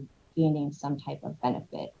you were gaining some type of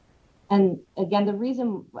benefit. And again, the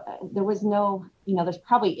reason there was no, there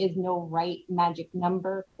probably is no right magic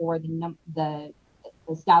number for the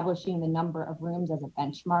establishing the number of rooms as a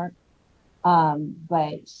benchmark.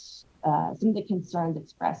 But some of the concerns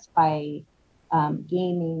expressed by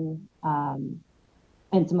gaming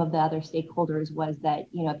and some of the other stakeholders was that,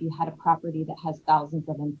 if you had a property that has thousands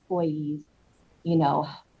of employees,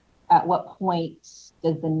 at what point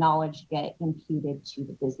does the knowledge get imputed to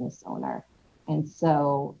the business owner? And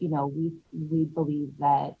so, we believe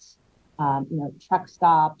that, truck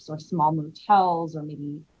stops or small motels or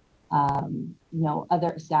maybe,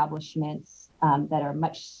 other establishments that are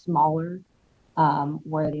much smaller,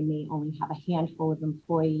 where they may only have a handful of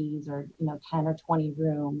employees or, 10 or 20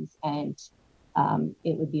 rooms, and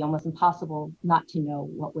it would be almost impossible not to know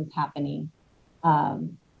what was happening,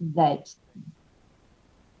 that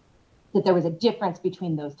there was a difference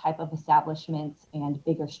between those type of establishments and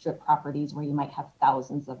bigger strip properties where you might have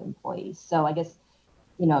thousands of employees. So I guess,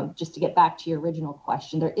 just to get back to your original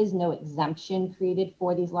question, there is no exemption created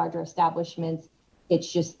for these larger establishments.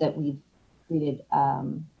 It's just that we've created, I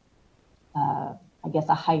guess,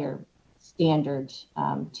 a higher standard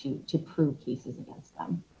to prove cases against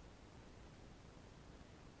them.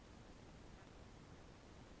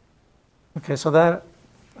 Okay, so that,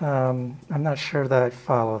 I'm not sure that I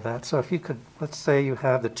follow that. So if you could, let's say you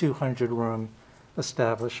have the 200-room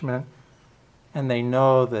establishment and they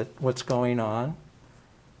know that what's going on,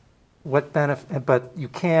 what benefit, but you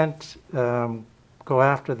can't go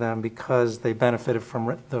after them because they benefited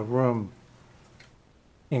from the room,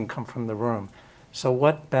 income from the room. So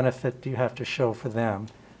what benefit do you have to show for them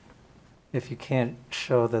if you can't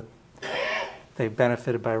show that they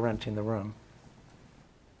benefited by renting the room?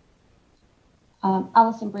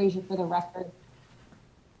 Allison Brazier for the record.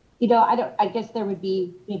 I guess there would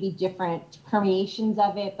be maybe different permeations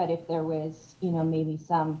of it, but if there was, maybe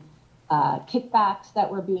some kickbacks that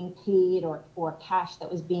were being paid or cash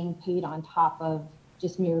that was being paid on top of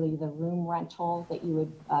just merely the room rental, that you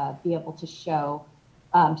would be able to show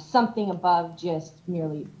something above just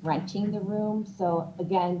merely renting the room. So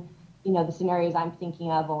again, the scenarios I'm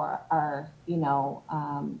thinking of are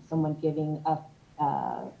someone giving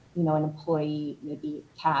an employee maybe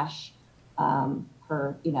cash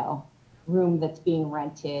per, room that's being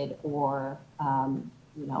rented, or,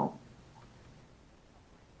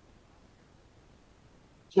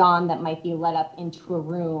 John that might be let up into a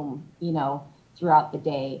room, throughout the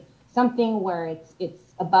day, something where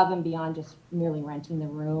it's above and beyond just merely renting the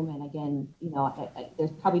room. And again,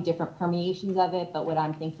 there's probably different permeations of it, but what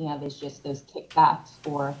I'm thinking of is just those kickbacks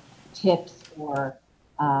or tips or,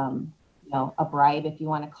 a bribe, if you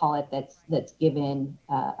want to call it, that's given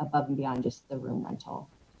above and beyond just the room rental.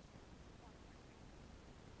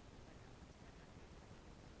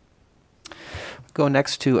 Go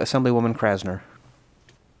next to Assemblywoman Krasner.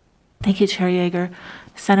 Thank you, Chair Yeager.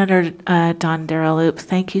 Senator Don Darrell-Loop,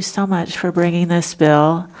 thank you so much for bringing this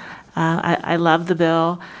bill. I love the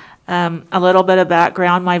bill. A little bit of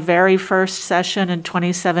background, my very first session in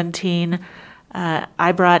 2017,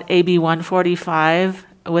 I brought AB 145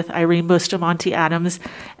 with Irene Bustamante Adams,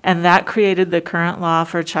 and that created the current law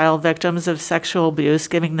for child victims of sexual abuse,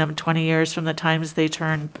 giving them 20 years from the times they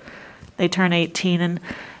turn 18.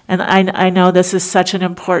 And I know this is such an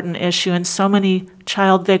important issue, and so many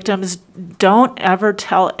child victims don't ever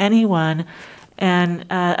tell anyone. And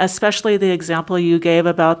especially the example you gave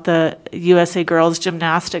about the USA girls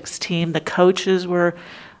gymnastics team, the coaches were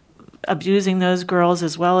abusing those girls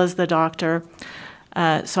as well as the doctor.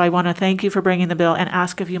 So I want to thank you for bringing the bill and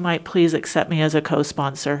ask if you might please accept me as a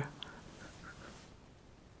co-sponsor.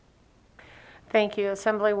 Thank you,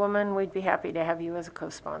 Assemblywoman. We'd be happy to have you as a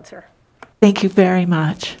co-sponsor. Thank you very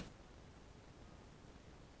much.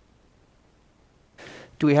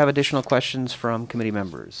 Do we have additional questions from committee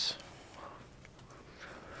members?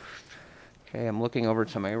 Okay, I'm looking over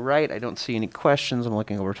to my right. I don't see any questions. I'm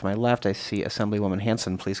looking over to my left. I see Assemblywoman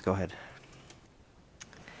Hanson. Please go ahead.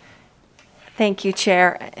 Thank you,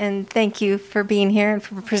 Chair, and thank you for being here and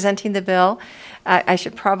for presenting the bill. I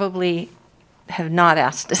should probably have not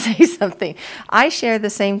asked to say something. I share the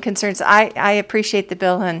same concerns. I appreciate the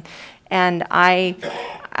bill, and I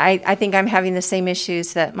I think I'm having the same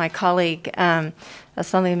issues that my colleague,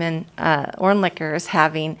 Assemblyman Ornlicker, is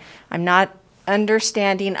having. I'm not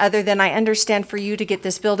understanding, other than I understand for you to get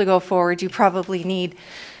this bill to go forward, you probably need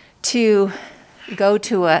to go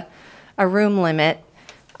to a room limit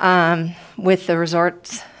with the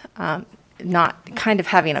resorts not kind of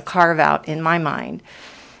having a carve out in my mind.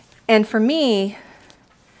 And for me,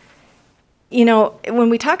 you know, when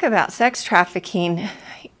we talk about sex trafficking,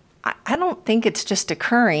 I don't think it's just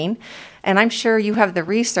occurring, and I'm sure you have the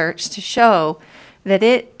research to show that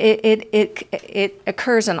it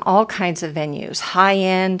occurs in all kinds of venues, high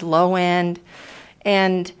end, low end,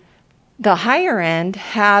 and the higher end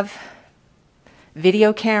have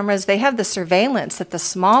video cameras. They have the surveillance at the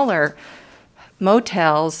smaller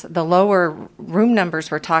motels, the lower room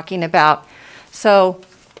numbers we're talking about. So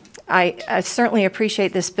I certainly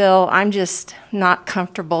appreciate this bill. I'm just not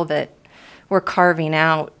comfortable that we're carving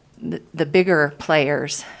out the bigger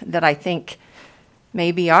players that I think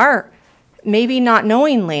maybe are maybe not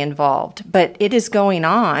knowingly involved, but it is going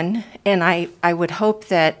on. And I would hope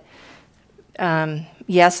that,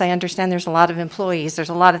 yes, I understand there's a lot of employees, there's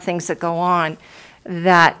a lot of things that go on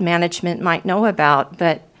that management might know about,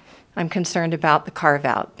 but I'm concerned about the carve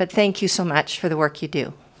out. But thank you so much for the work you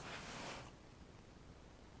do.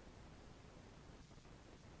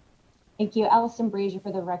 Thank you. Allison Brazier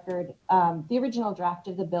for the record. The original draft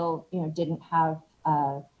of the bill, didn't have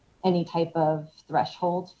any type of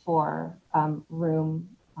threshold for room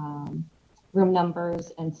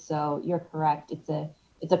numbers, and so you're correct.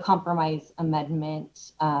 It's a compromise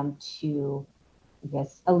amendment to, I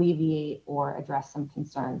guess, alleviate or address some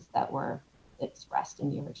concerns that were expressed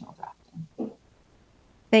in the original drafting.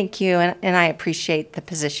 Thank you, and I appreciate the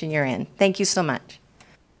position you're in. Thank you so much.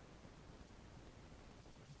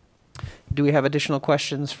 Do we have additional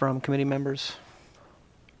questions from committee members?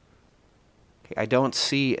 Okay, I don't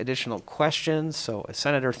see additional questions, so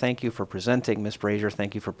Senator, thank you for presenting. Ms. Brazier,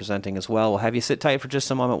 thank you for presenting as well. We'll have you sit tight for just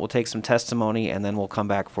a moment. We'll take some testimony, and then we'll come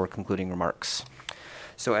back for concluding remarks.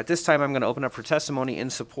 So at this time, I'm going to open up for testimony in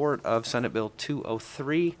support of Senate Bill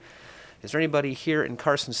 203. Is there anybody here in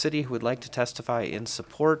Carson City who would like to testify in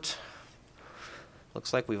support?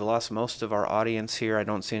 Looks like we've lost most of our audience here. I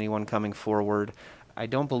don't see anyone coming forward. I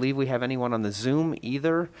don't believe we have anyone on the Zoom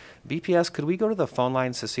either. BPS, could we go to the phone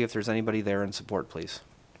lines to see if there's anybody there in support, please?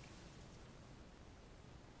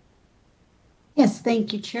 Yes,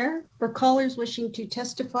 thank you, Chair. For callers wishing to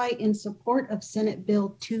testify in support of Senate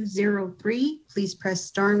Bill 203, please press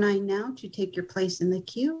 *9 now to take your place in the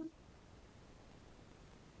queue.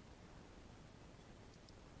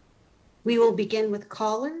 We will begin with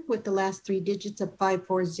caller with the last 3 digits of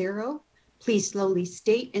 540. Please slowly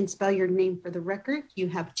state and spell your name for the record. You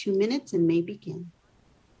have 2 minutes and may begin.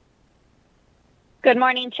 Good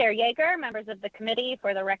morning, Chair Yeager, members of the committee.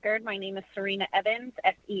 For the record, my name is Serena Evans,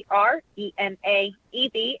 SERENAEVANS,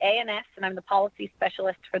 and I'm the policy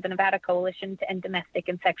specialist for the Nevada Coalition to End Domestic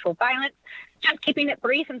and Sexual Violence. Just keeping it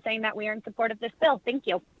brief and saying that we are in support of this bill. Thank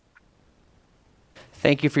you.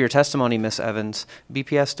 Thank you for your testimony, Ms. Evans.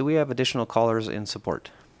 BPS, do we have additional callers in support?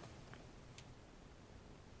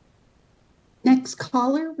 Next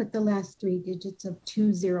caller with the last 3 digits of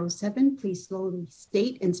 207. Please slowly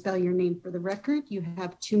state and spell your name for the record. You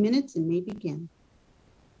have 2 minutes and may begin.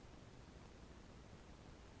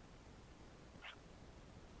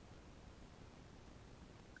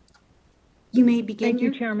 You may begin. Thank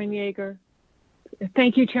you, Chairman Yeager.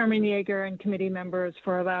 Thank you, Chairman Yeager and committee members,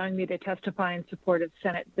 for allowing me to testify in support of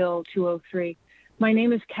Senate Bill 203. My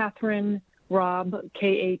name is Catherine Robb,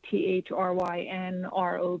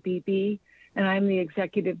 KATHRYNROBB, and I'm the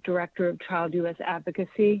Executive Director of Child U.S.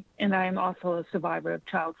 Advocacy, and I am also a survivor of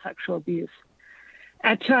child sexual abuse.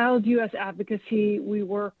 At Child U.S. Advocacy, we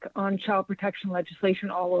work on child protection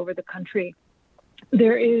legislation all over the country.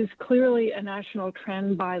 There is clearly a national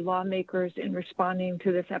trend by lawmakers in responding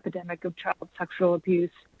to this epidemic of child sexual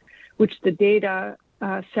abuse, which the data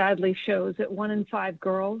sadly shows that 1 in 5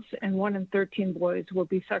 girls and 1 in 13 boys will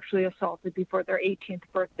be sexually assaulted before their 18th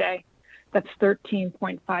birthday. That's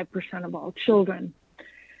 13.5% of all children.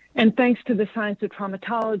 And thanks to the science of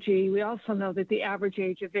traumatology, we also know that the average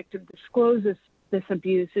age a victim discloses this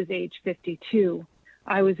abuse is age 52.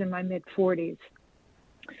 I was in my mid-40s.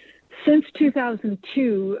 Since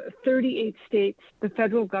 2002, 38 states, the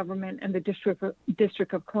federal government, and the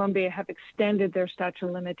District of Columbia have extended their statute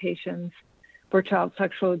of limitations for child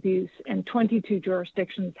sexual abuse, and 22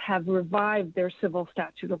 jurisdictions have revived their civil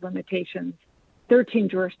statute of limitations. 13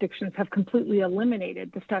 jurisdictions have completely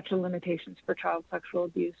eliminated the statute of limitations for child sexual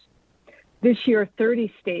abuse. This year,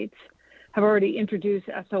 30 states have already introduced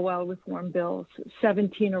SOL reform bills,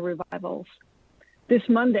 17 are revivals. This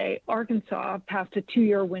Monday, Arkansas passed a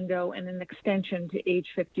 2-year window and an extension to age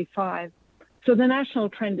 55. So the national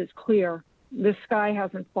trend is clear. The sky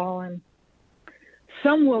hasn't fallen.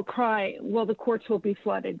 Some will cry, well, the courts will be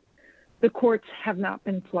flooded. The courts have not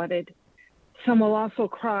been flooded. Some will also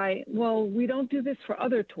cry, well, we don't do this for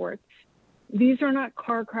other torts. These are not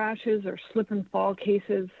car crashes or slip and fall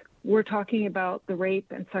cases. We're talking about the rape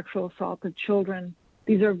and sexual assault of children.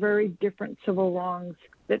 These are very different civil wrongs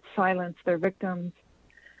that silence their victims.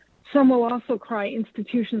 Some will also cry,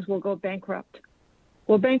 institutions will go bankrupt.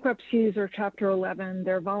 Well, bankruptcies are Chapter 11.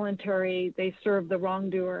 They're voluntary. They serve the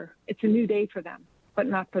wrongdoer. It's a new day for them, but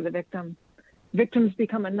not for the victim. Victims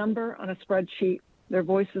become a number on a spreadsheet. Their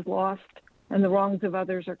voice is lost, and the wrongs of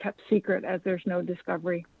others are kept secret as there's no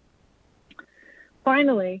discovery.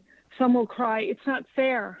 Finally, some will cry, it's not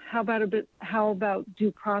fair. How about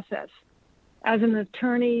due process? As an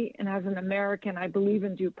attorney and as an American, I believe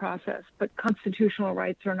in due process, but constitutional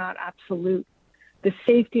rights are not absolute. The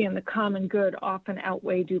safety and the common good often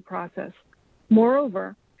outweigh due process.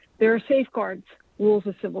 Moreover, there are safeguards. Rules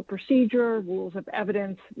of civil procedure, rules of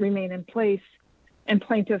evidence remain in place, and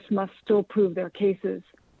plaintiffs must still prove their cases.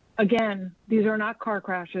 Again, these are not car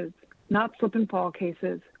crashes, not slip and fall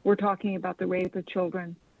cases. We're talking about the rape of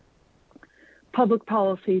children. Public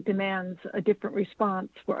policy demands a different response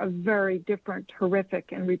for a very different,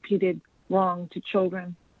 horrific, and repeated wrong to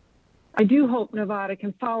children. I do hope Nevada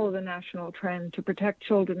can follow the national trend to protect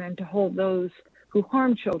children and to hold those who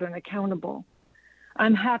harm children accountable.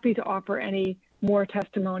 I'm happy to offer any more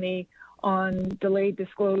testimony on delayed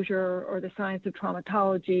disclosure or the science of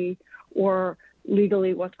traumatology or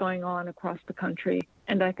legally what's going on across the country,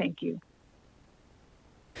 and I thank you.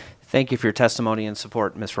 Thank you for your testimony and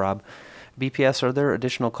support, Ms. Robb. BPS, are there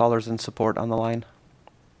additional callers in support on the line?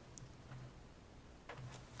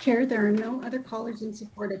 Chair, there are no other callers in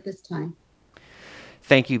support at this time.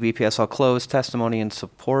 Thank you, BPS. I'll close testimony in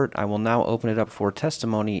support. I will now open it up for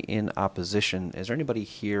testimony in opposition. Is there anybody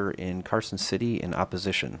here in Carson City in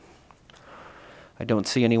opposition? I don't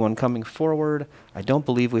see anyone coming forward. I don't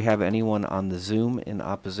believe we have anyone on the Zoom in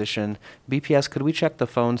opposition. BPS, could we check the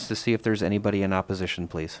phones to see if there's anybody in opposition,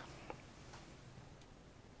 please?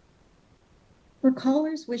 For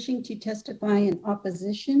callers wishing to testify in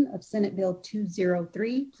opposition of Senate Bill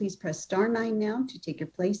 203, please press star 9 now to take your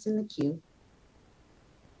place in the queue.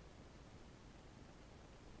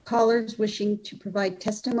 Callers wishing to provide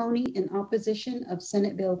testimony in opposition of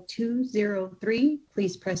Senate Bill 203,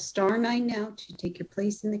 please press star 9 now to take your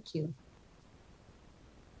place in the queue.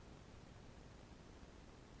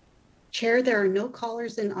 Chair, there are no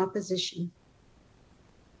callers in opposition.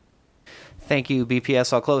 Thank you,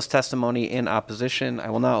 BPS. I'll close testimony in opposition. I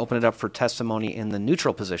will now open it up for testimony in the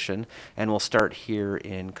neutral position, and we'll start here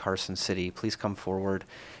in Carson City. Please come forward.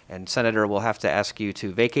 And Senator, we'll have to ask you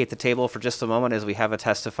to vacate the table for just a moment as we have a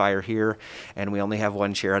testifier here, and we only have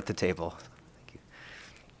one chair at the table. Thank you.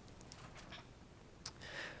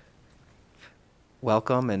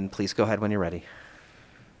 Welcome, and please go ahead when you're ready.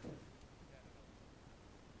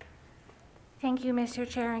 Thank you, Mr.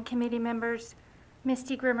 Chair and committee members.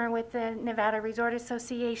 Misty Grimmer with the Nevada Resort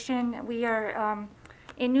Association. We are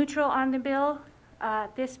in neutral on the bill.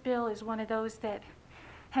 This bill is one of those that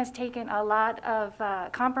has taken a lot of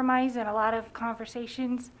compromise and a lot of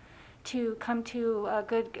conversations to come to a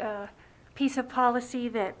good piece of policy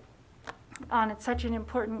that on such an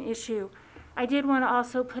important issue. I did want to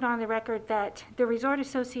also put on the record that the Resort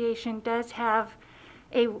Association does have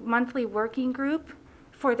a monthly working group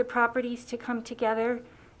for the properties to come together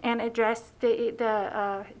and address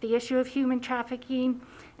the issue of human trafficking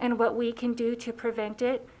and what we can do to prevent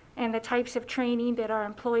it, and the types of training that our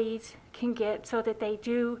employees can get so that they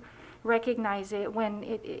do recognize it when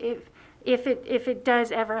if it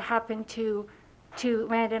does ever happen to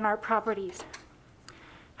land in our properties.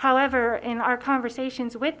 However, in our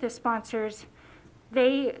conversations with the sponsors,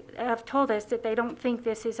 they have told us that they don't think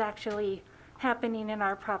this is actually happening in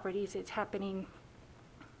our properties. It's happening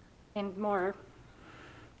in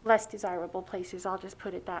less desirable places, I'll just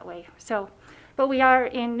put it that way. So, but we are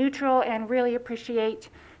in neutral and really appreciate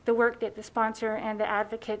the work that the sponsor and the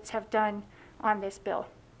advocates have done on this bill.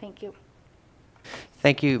 Thank you.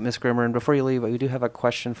 Thank you, Ms. Grimmer. And before you leave, we do have a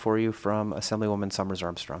question for you from Assemblywoman Summers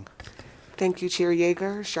Armstrong. Thank you, Chair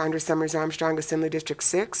Yeager. Chandra Summers Armstrong, Assembly District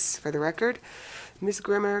 6, for the record. Ms.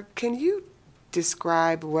 Grimmer, can you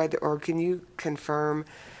describe whether, or can you confirm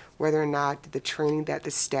whether or not the training that the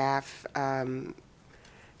staff,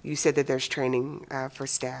 you said that there's training for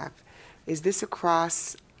staff. Is this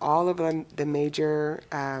across all of the major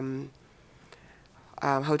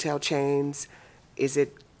hotel chains? Is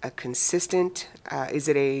it a consistent, is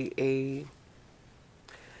it a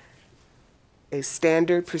a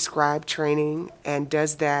standard prescribed training, and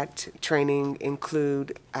does that training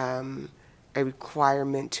include a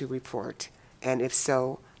requirement to report? And if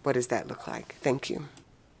so, what does that look like? Thank you.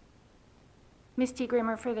 Misty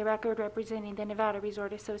Grimmer, for the record, representing the Nevada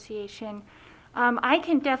Resort Association. I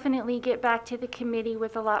can definitely get back to the committee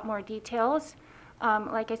with a lot more details.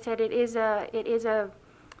 Like I said, it is a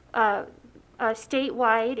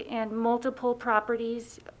statewide and multiple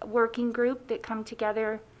properties working group that come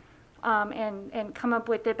together and come up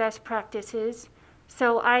with the best practices.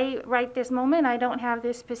 So right this moment, I don't have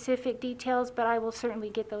the specific details, but I will certainly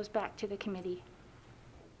get those back to the committee.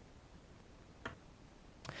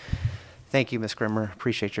 Thank you, Ms. Grimmer.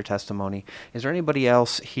 Appreciate your testimony. Is there anybody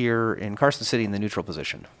else here in Carson City in the neutral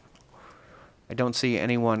position? I don't see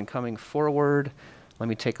anyone coming forward. Let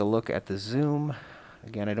me take a look at the Zoom.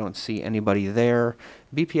 Again, I don't see anybody there.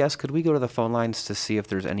 BPS, could we go to the phone lines to see if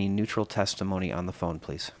there's any neutral testimony on the phone,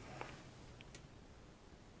 please?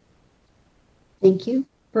 Thank you.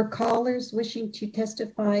 For callers wishing to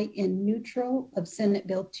testify in neutral of Senate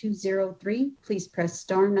Bill 203, please press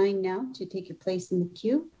 *9 now to take your place in the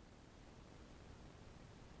queue.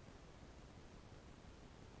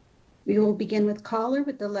 We will begin with caller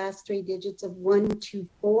with the last 3 digits of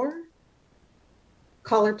 124.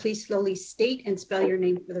 Caller, please slowly state and spell your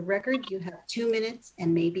name for the record. You have 2 minutes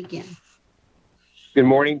and may begin. Good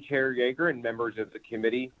morning, Chair Yeager and members of the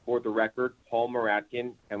committee. For the record, Paul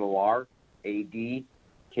Moratkin, MOR, AD,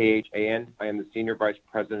 KHAN. I am the Senior Vice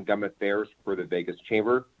President of Government Affairs for the Vegas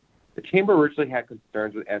Chamber. The Chamber originally had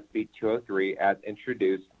concerns with SB 203 as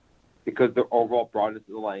introduced because of the overall broadness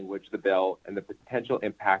of the language of the bill and the potential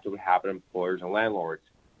impact it would have on employers and landlords.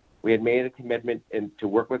 We had made a commitment to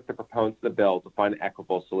work with the proponents of the bill to find an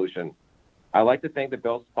equitable solution. I'd like to thank the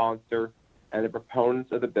bill's sponsor and the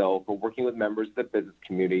proponents of the bill for working with members of the business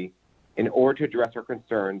community in order to address our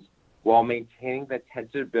concerns while maintaining the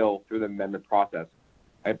tentative bill through the amendment process.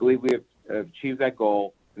 I believe we have achieved that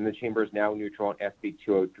goal, and the Chamber is now neutral on SB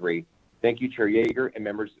 203. Thank you, Chair Yeager and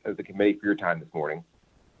members of the committee for your time this morning.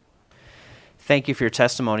 Thank you for your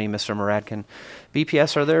testimony, Mr. Moratkin.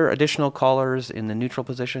 BPS, are there additional callers in the neutral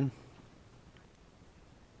position?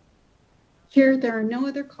 Chair, there are no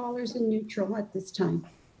other callers in neutral at this time.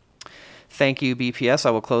 Thank you, BPS.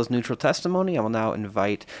 I will close neutral testimony. I will now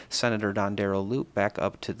invite Senator Dondero Loop back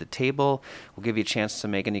up to the table. We'll give you a chance to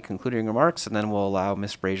make any concluding remarks, and then we'll allow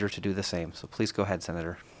Ms. Brazier to do the same. So please go ahead,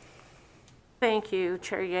 Senator. Thank you,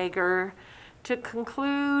 Chair Yeager. To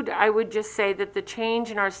conclude, I would just say that the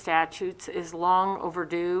change in our statutes is long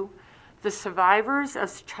overdue. The survivors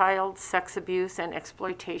of child sex abuse and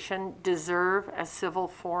exploitation deserve a civil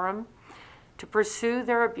forum to pursue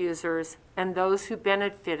their abusers and those who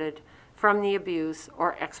benefited from the abuse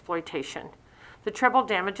or exploitation. The treble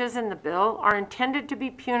damages in the bill are intended to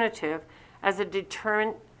be punitive as a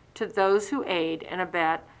deterrent to those who aid and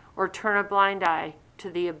abet or turn a blind eye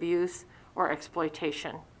to the abuse or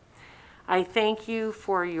exploitation. I thank you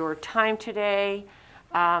for your time today,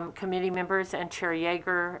 committee members and Chair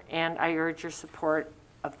Yeager, and I urge your support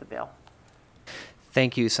of the bill.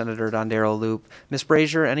 Thank you, Senator Dondero Loop. Ms.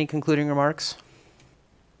 Brazier, any concluding remarks?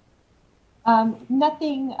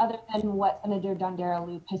 Nothing other than what Senator Dondero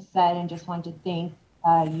Loop has said, and just wanted to thank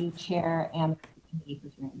you, Chair, and the committee for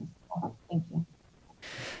hearing this bill. Thank you.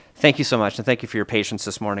 Thank you so much, and thank you for your patience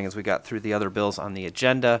this morning as we got through the other bills on the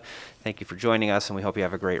agenda. Thank you for joining us, and we hope you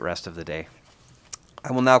have a great rest of the day.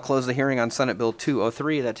 I will now close the hearing on Senate Bill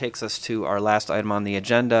 203. That takes us to our last item on the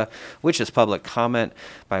agenda, which is public comment.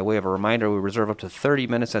 By way of a reminder, we reserve up to 30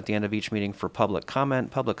 minutes at the end of each meeting for public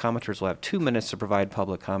comment. Public commenters will have 2 minutes to provide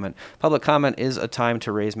public comment. Public comment is a time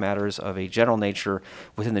to raise matters of a general nature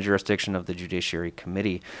within the jurisdiction of the Judiciary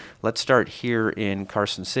Committee. Let's start here in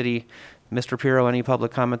Carson City. Mr. Pirro, any public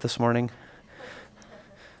comment this morning?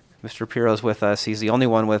 Mr. Pirro is with us. He's the only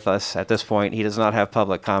one with us at this point. He does not have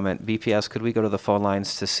public comment. BPS, could we go to the phone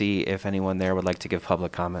lines to see if anyone there would like to give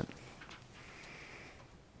public comment?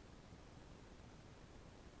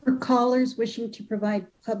 For callers wishing to provide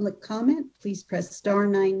public comment, please press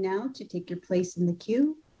 *9 now to take your place in the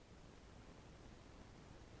queue.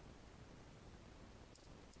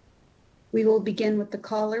 We will begin with the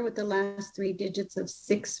caller with the last 3 digits of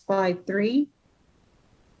 653.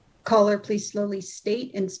 Caller, please slowly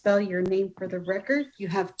state and spell your name for the record. You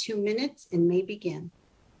have 2 minutes and may begin.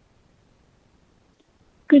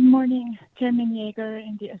 Good morning, Chairman Yeager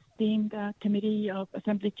and the esteemed Committee of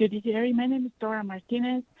Assembly Judiciary. My name is Dora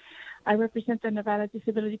Martinez. I represent the Nevada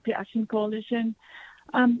Disability Pre-Action Coalition.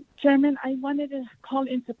 Chairman, I wanted to call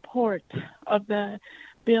in support of the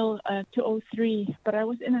Bill 203, but I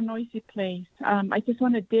was in a noisy place. I just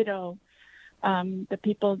want to ditto the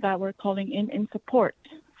people that were calling in support.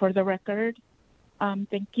 For the record,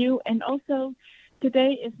 thank you. And also,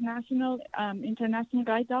 today is International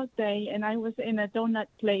Guide Dog Day, and I was in a donut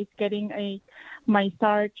place getting my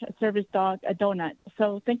Sarge service dog a donut.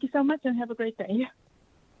 So thank you so much, and have a great day.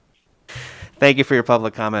 Thank you for your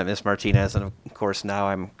public comment, Ms. Martinez. And of course, now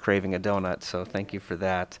I'm craving a donut, so thank you for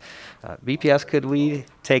that. BPS, could we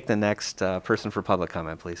take the next person for public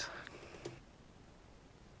comment, please?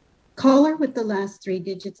 Caller with the last 3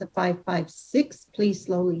 digits of 556, please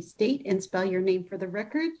slowly state and spell your name for the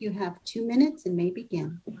record. You have 2 minutes and may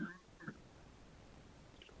begin.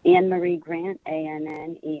 Anne Marie Grant,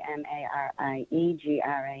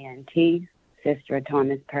 ANNEMARIEGRANT, sister of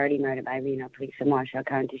Thomas Purdy, murdered by Reno Police and Marshall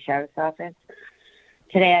County Sheriff's Office.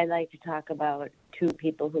 Today I'd like to talk about 2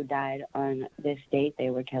 people who died on this date. They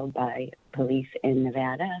were killed by police in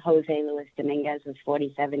Nevada. Jose Luis Dominguez was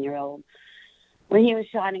 47-year-old when he was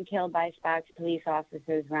shot and killed by Sparks police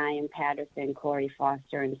officers Ryan Patterson, Corey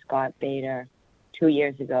Foster, and Scott Bader 2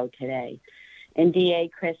 years ago today. In DA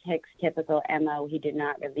Chris Hicks' typical MO, he did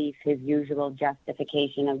not release his usual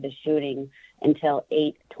justification of the shooting until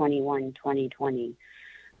 8/21/2020.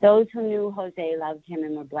 Those who knew Jose loved him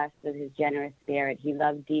and were blessed with his generous spirit. He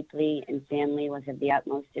loved deeply, and family was of the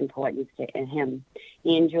utmost importance to him.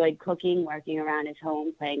 He enjoyed cooking, working around his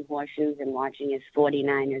home, playing horseshoes, and watching his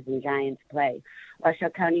 49ers and Giants play. Washoe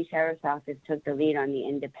County Sheriff's Office took the lead on the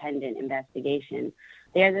independent investigation.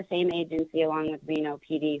 They are the same agency, along with Reno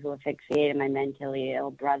PD, who asphyxiated my mentally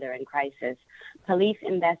ill brother in crisis. Police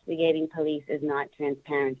investigating police is not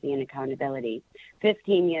transparency and accountability.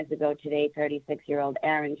 15 years ago today, 36-year-old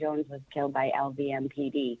Aaron Jones was killed by LVM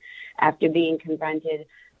PD. After being confronted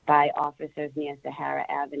by officers near Sahara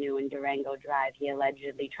Avenue and Durango Drive, he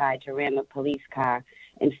allegedly tried to ram a police car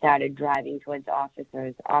and started driving towards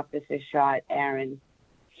officers. Officers shot Aaron.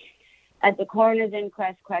 At the coroner's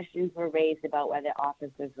inquest, questions were raised about whether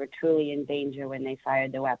officers were truly in danger when they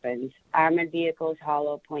fired the weapons. Armored vehicles,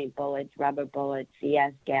 hollow point bullets, rubber bullets,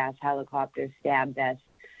 CS gas, helicopters, stab vests,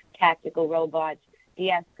 tactical robots,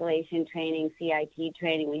 de-escalation training, CIT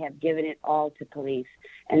training. We have given it all to police,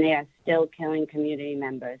 and they are still killing community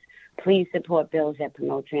members. Please support bills that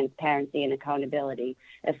promote transparency and accountability.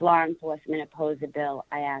 If law enforcement oppose a bill,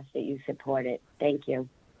 I ask that you support it. Thank you.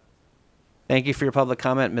 Thank you for your public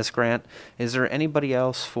comment, Ms. Grant. Is there anybody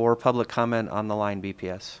else for public comment on the line,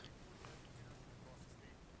 BPS?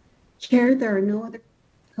 Chair, there are no other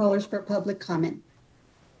callers for public comment.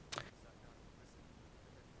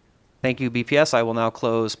 Thank you, BPS. I will now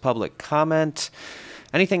close public comment.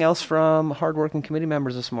 Anything else from hardworking committee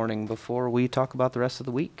members this morning before we talk about the rest of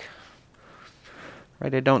the week?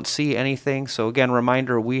 Right, I don't see anything. So again,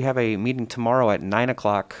 reminder, we have a meeting tomorrow at 9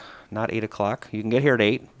 o'clock. Not 8 o'clock. You can get here at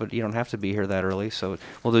 8, but you don't have to be here that early. So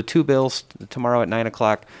we'll do 2 bills tomorrow at 9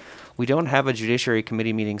 o'clock. We don't have a Judiciary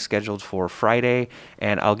Committee meeting scheduled for Friday,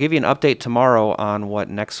 and I'll give you an update tomorrow on what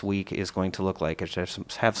next week is going to look like. I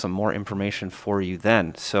just have some more information for you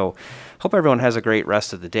then. So hope everyone has a great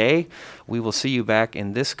rest of the day. We will see you back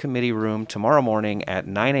in this committee room tomorrow morning at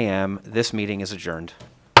 9 a.m. This meeting is adjourned.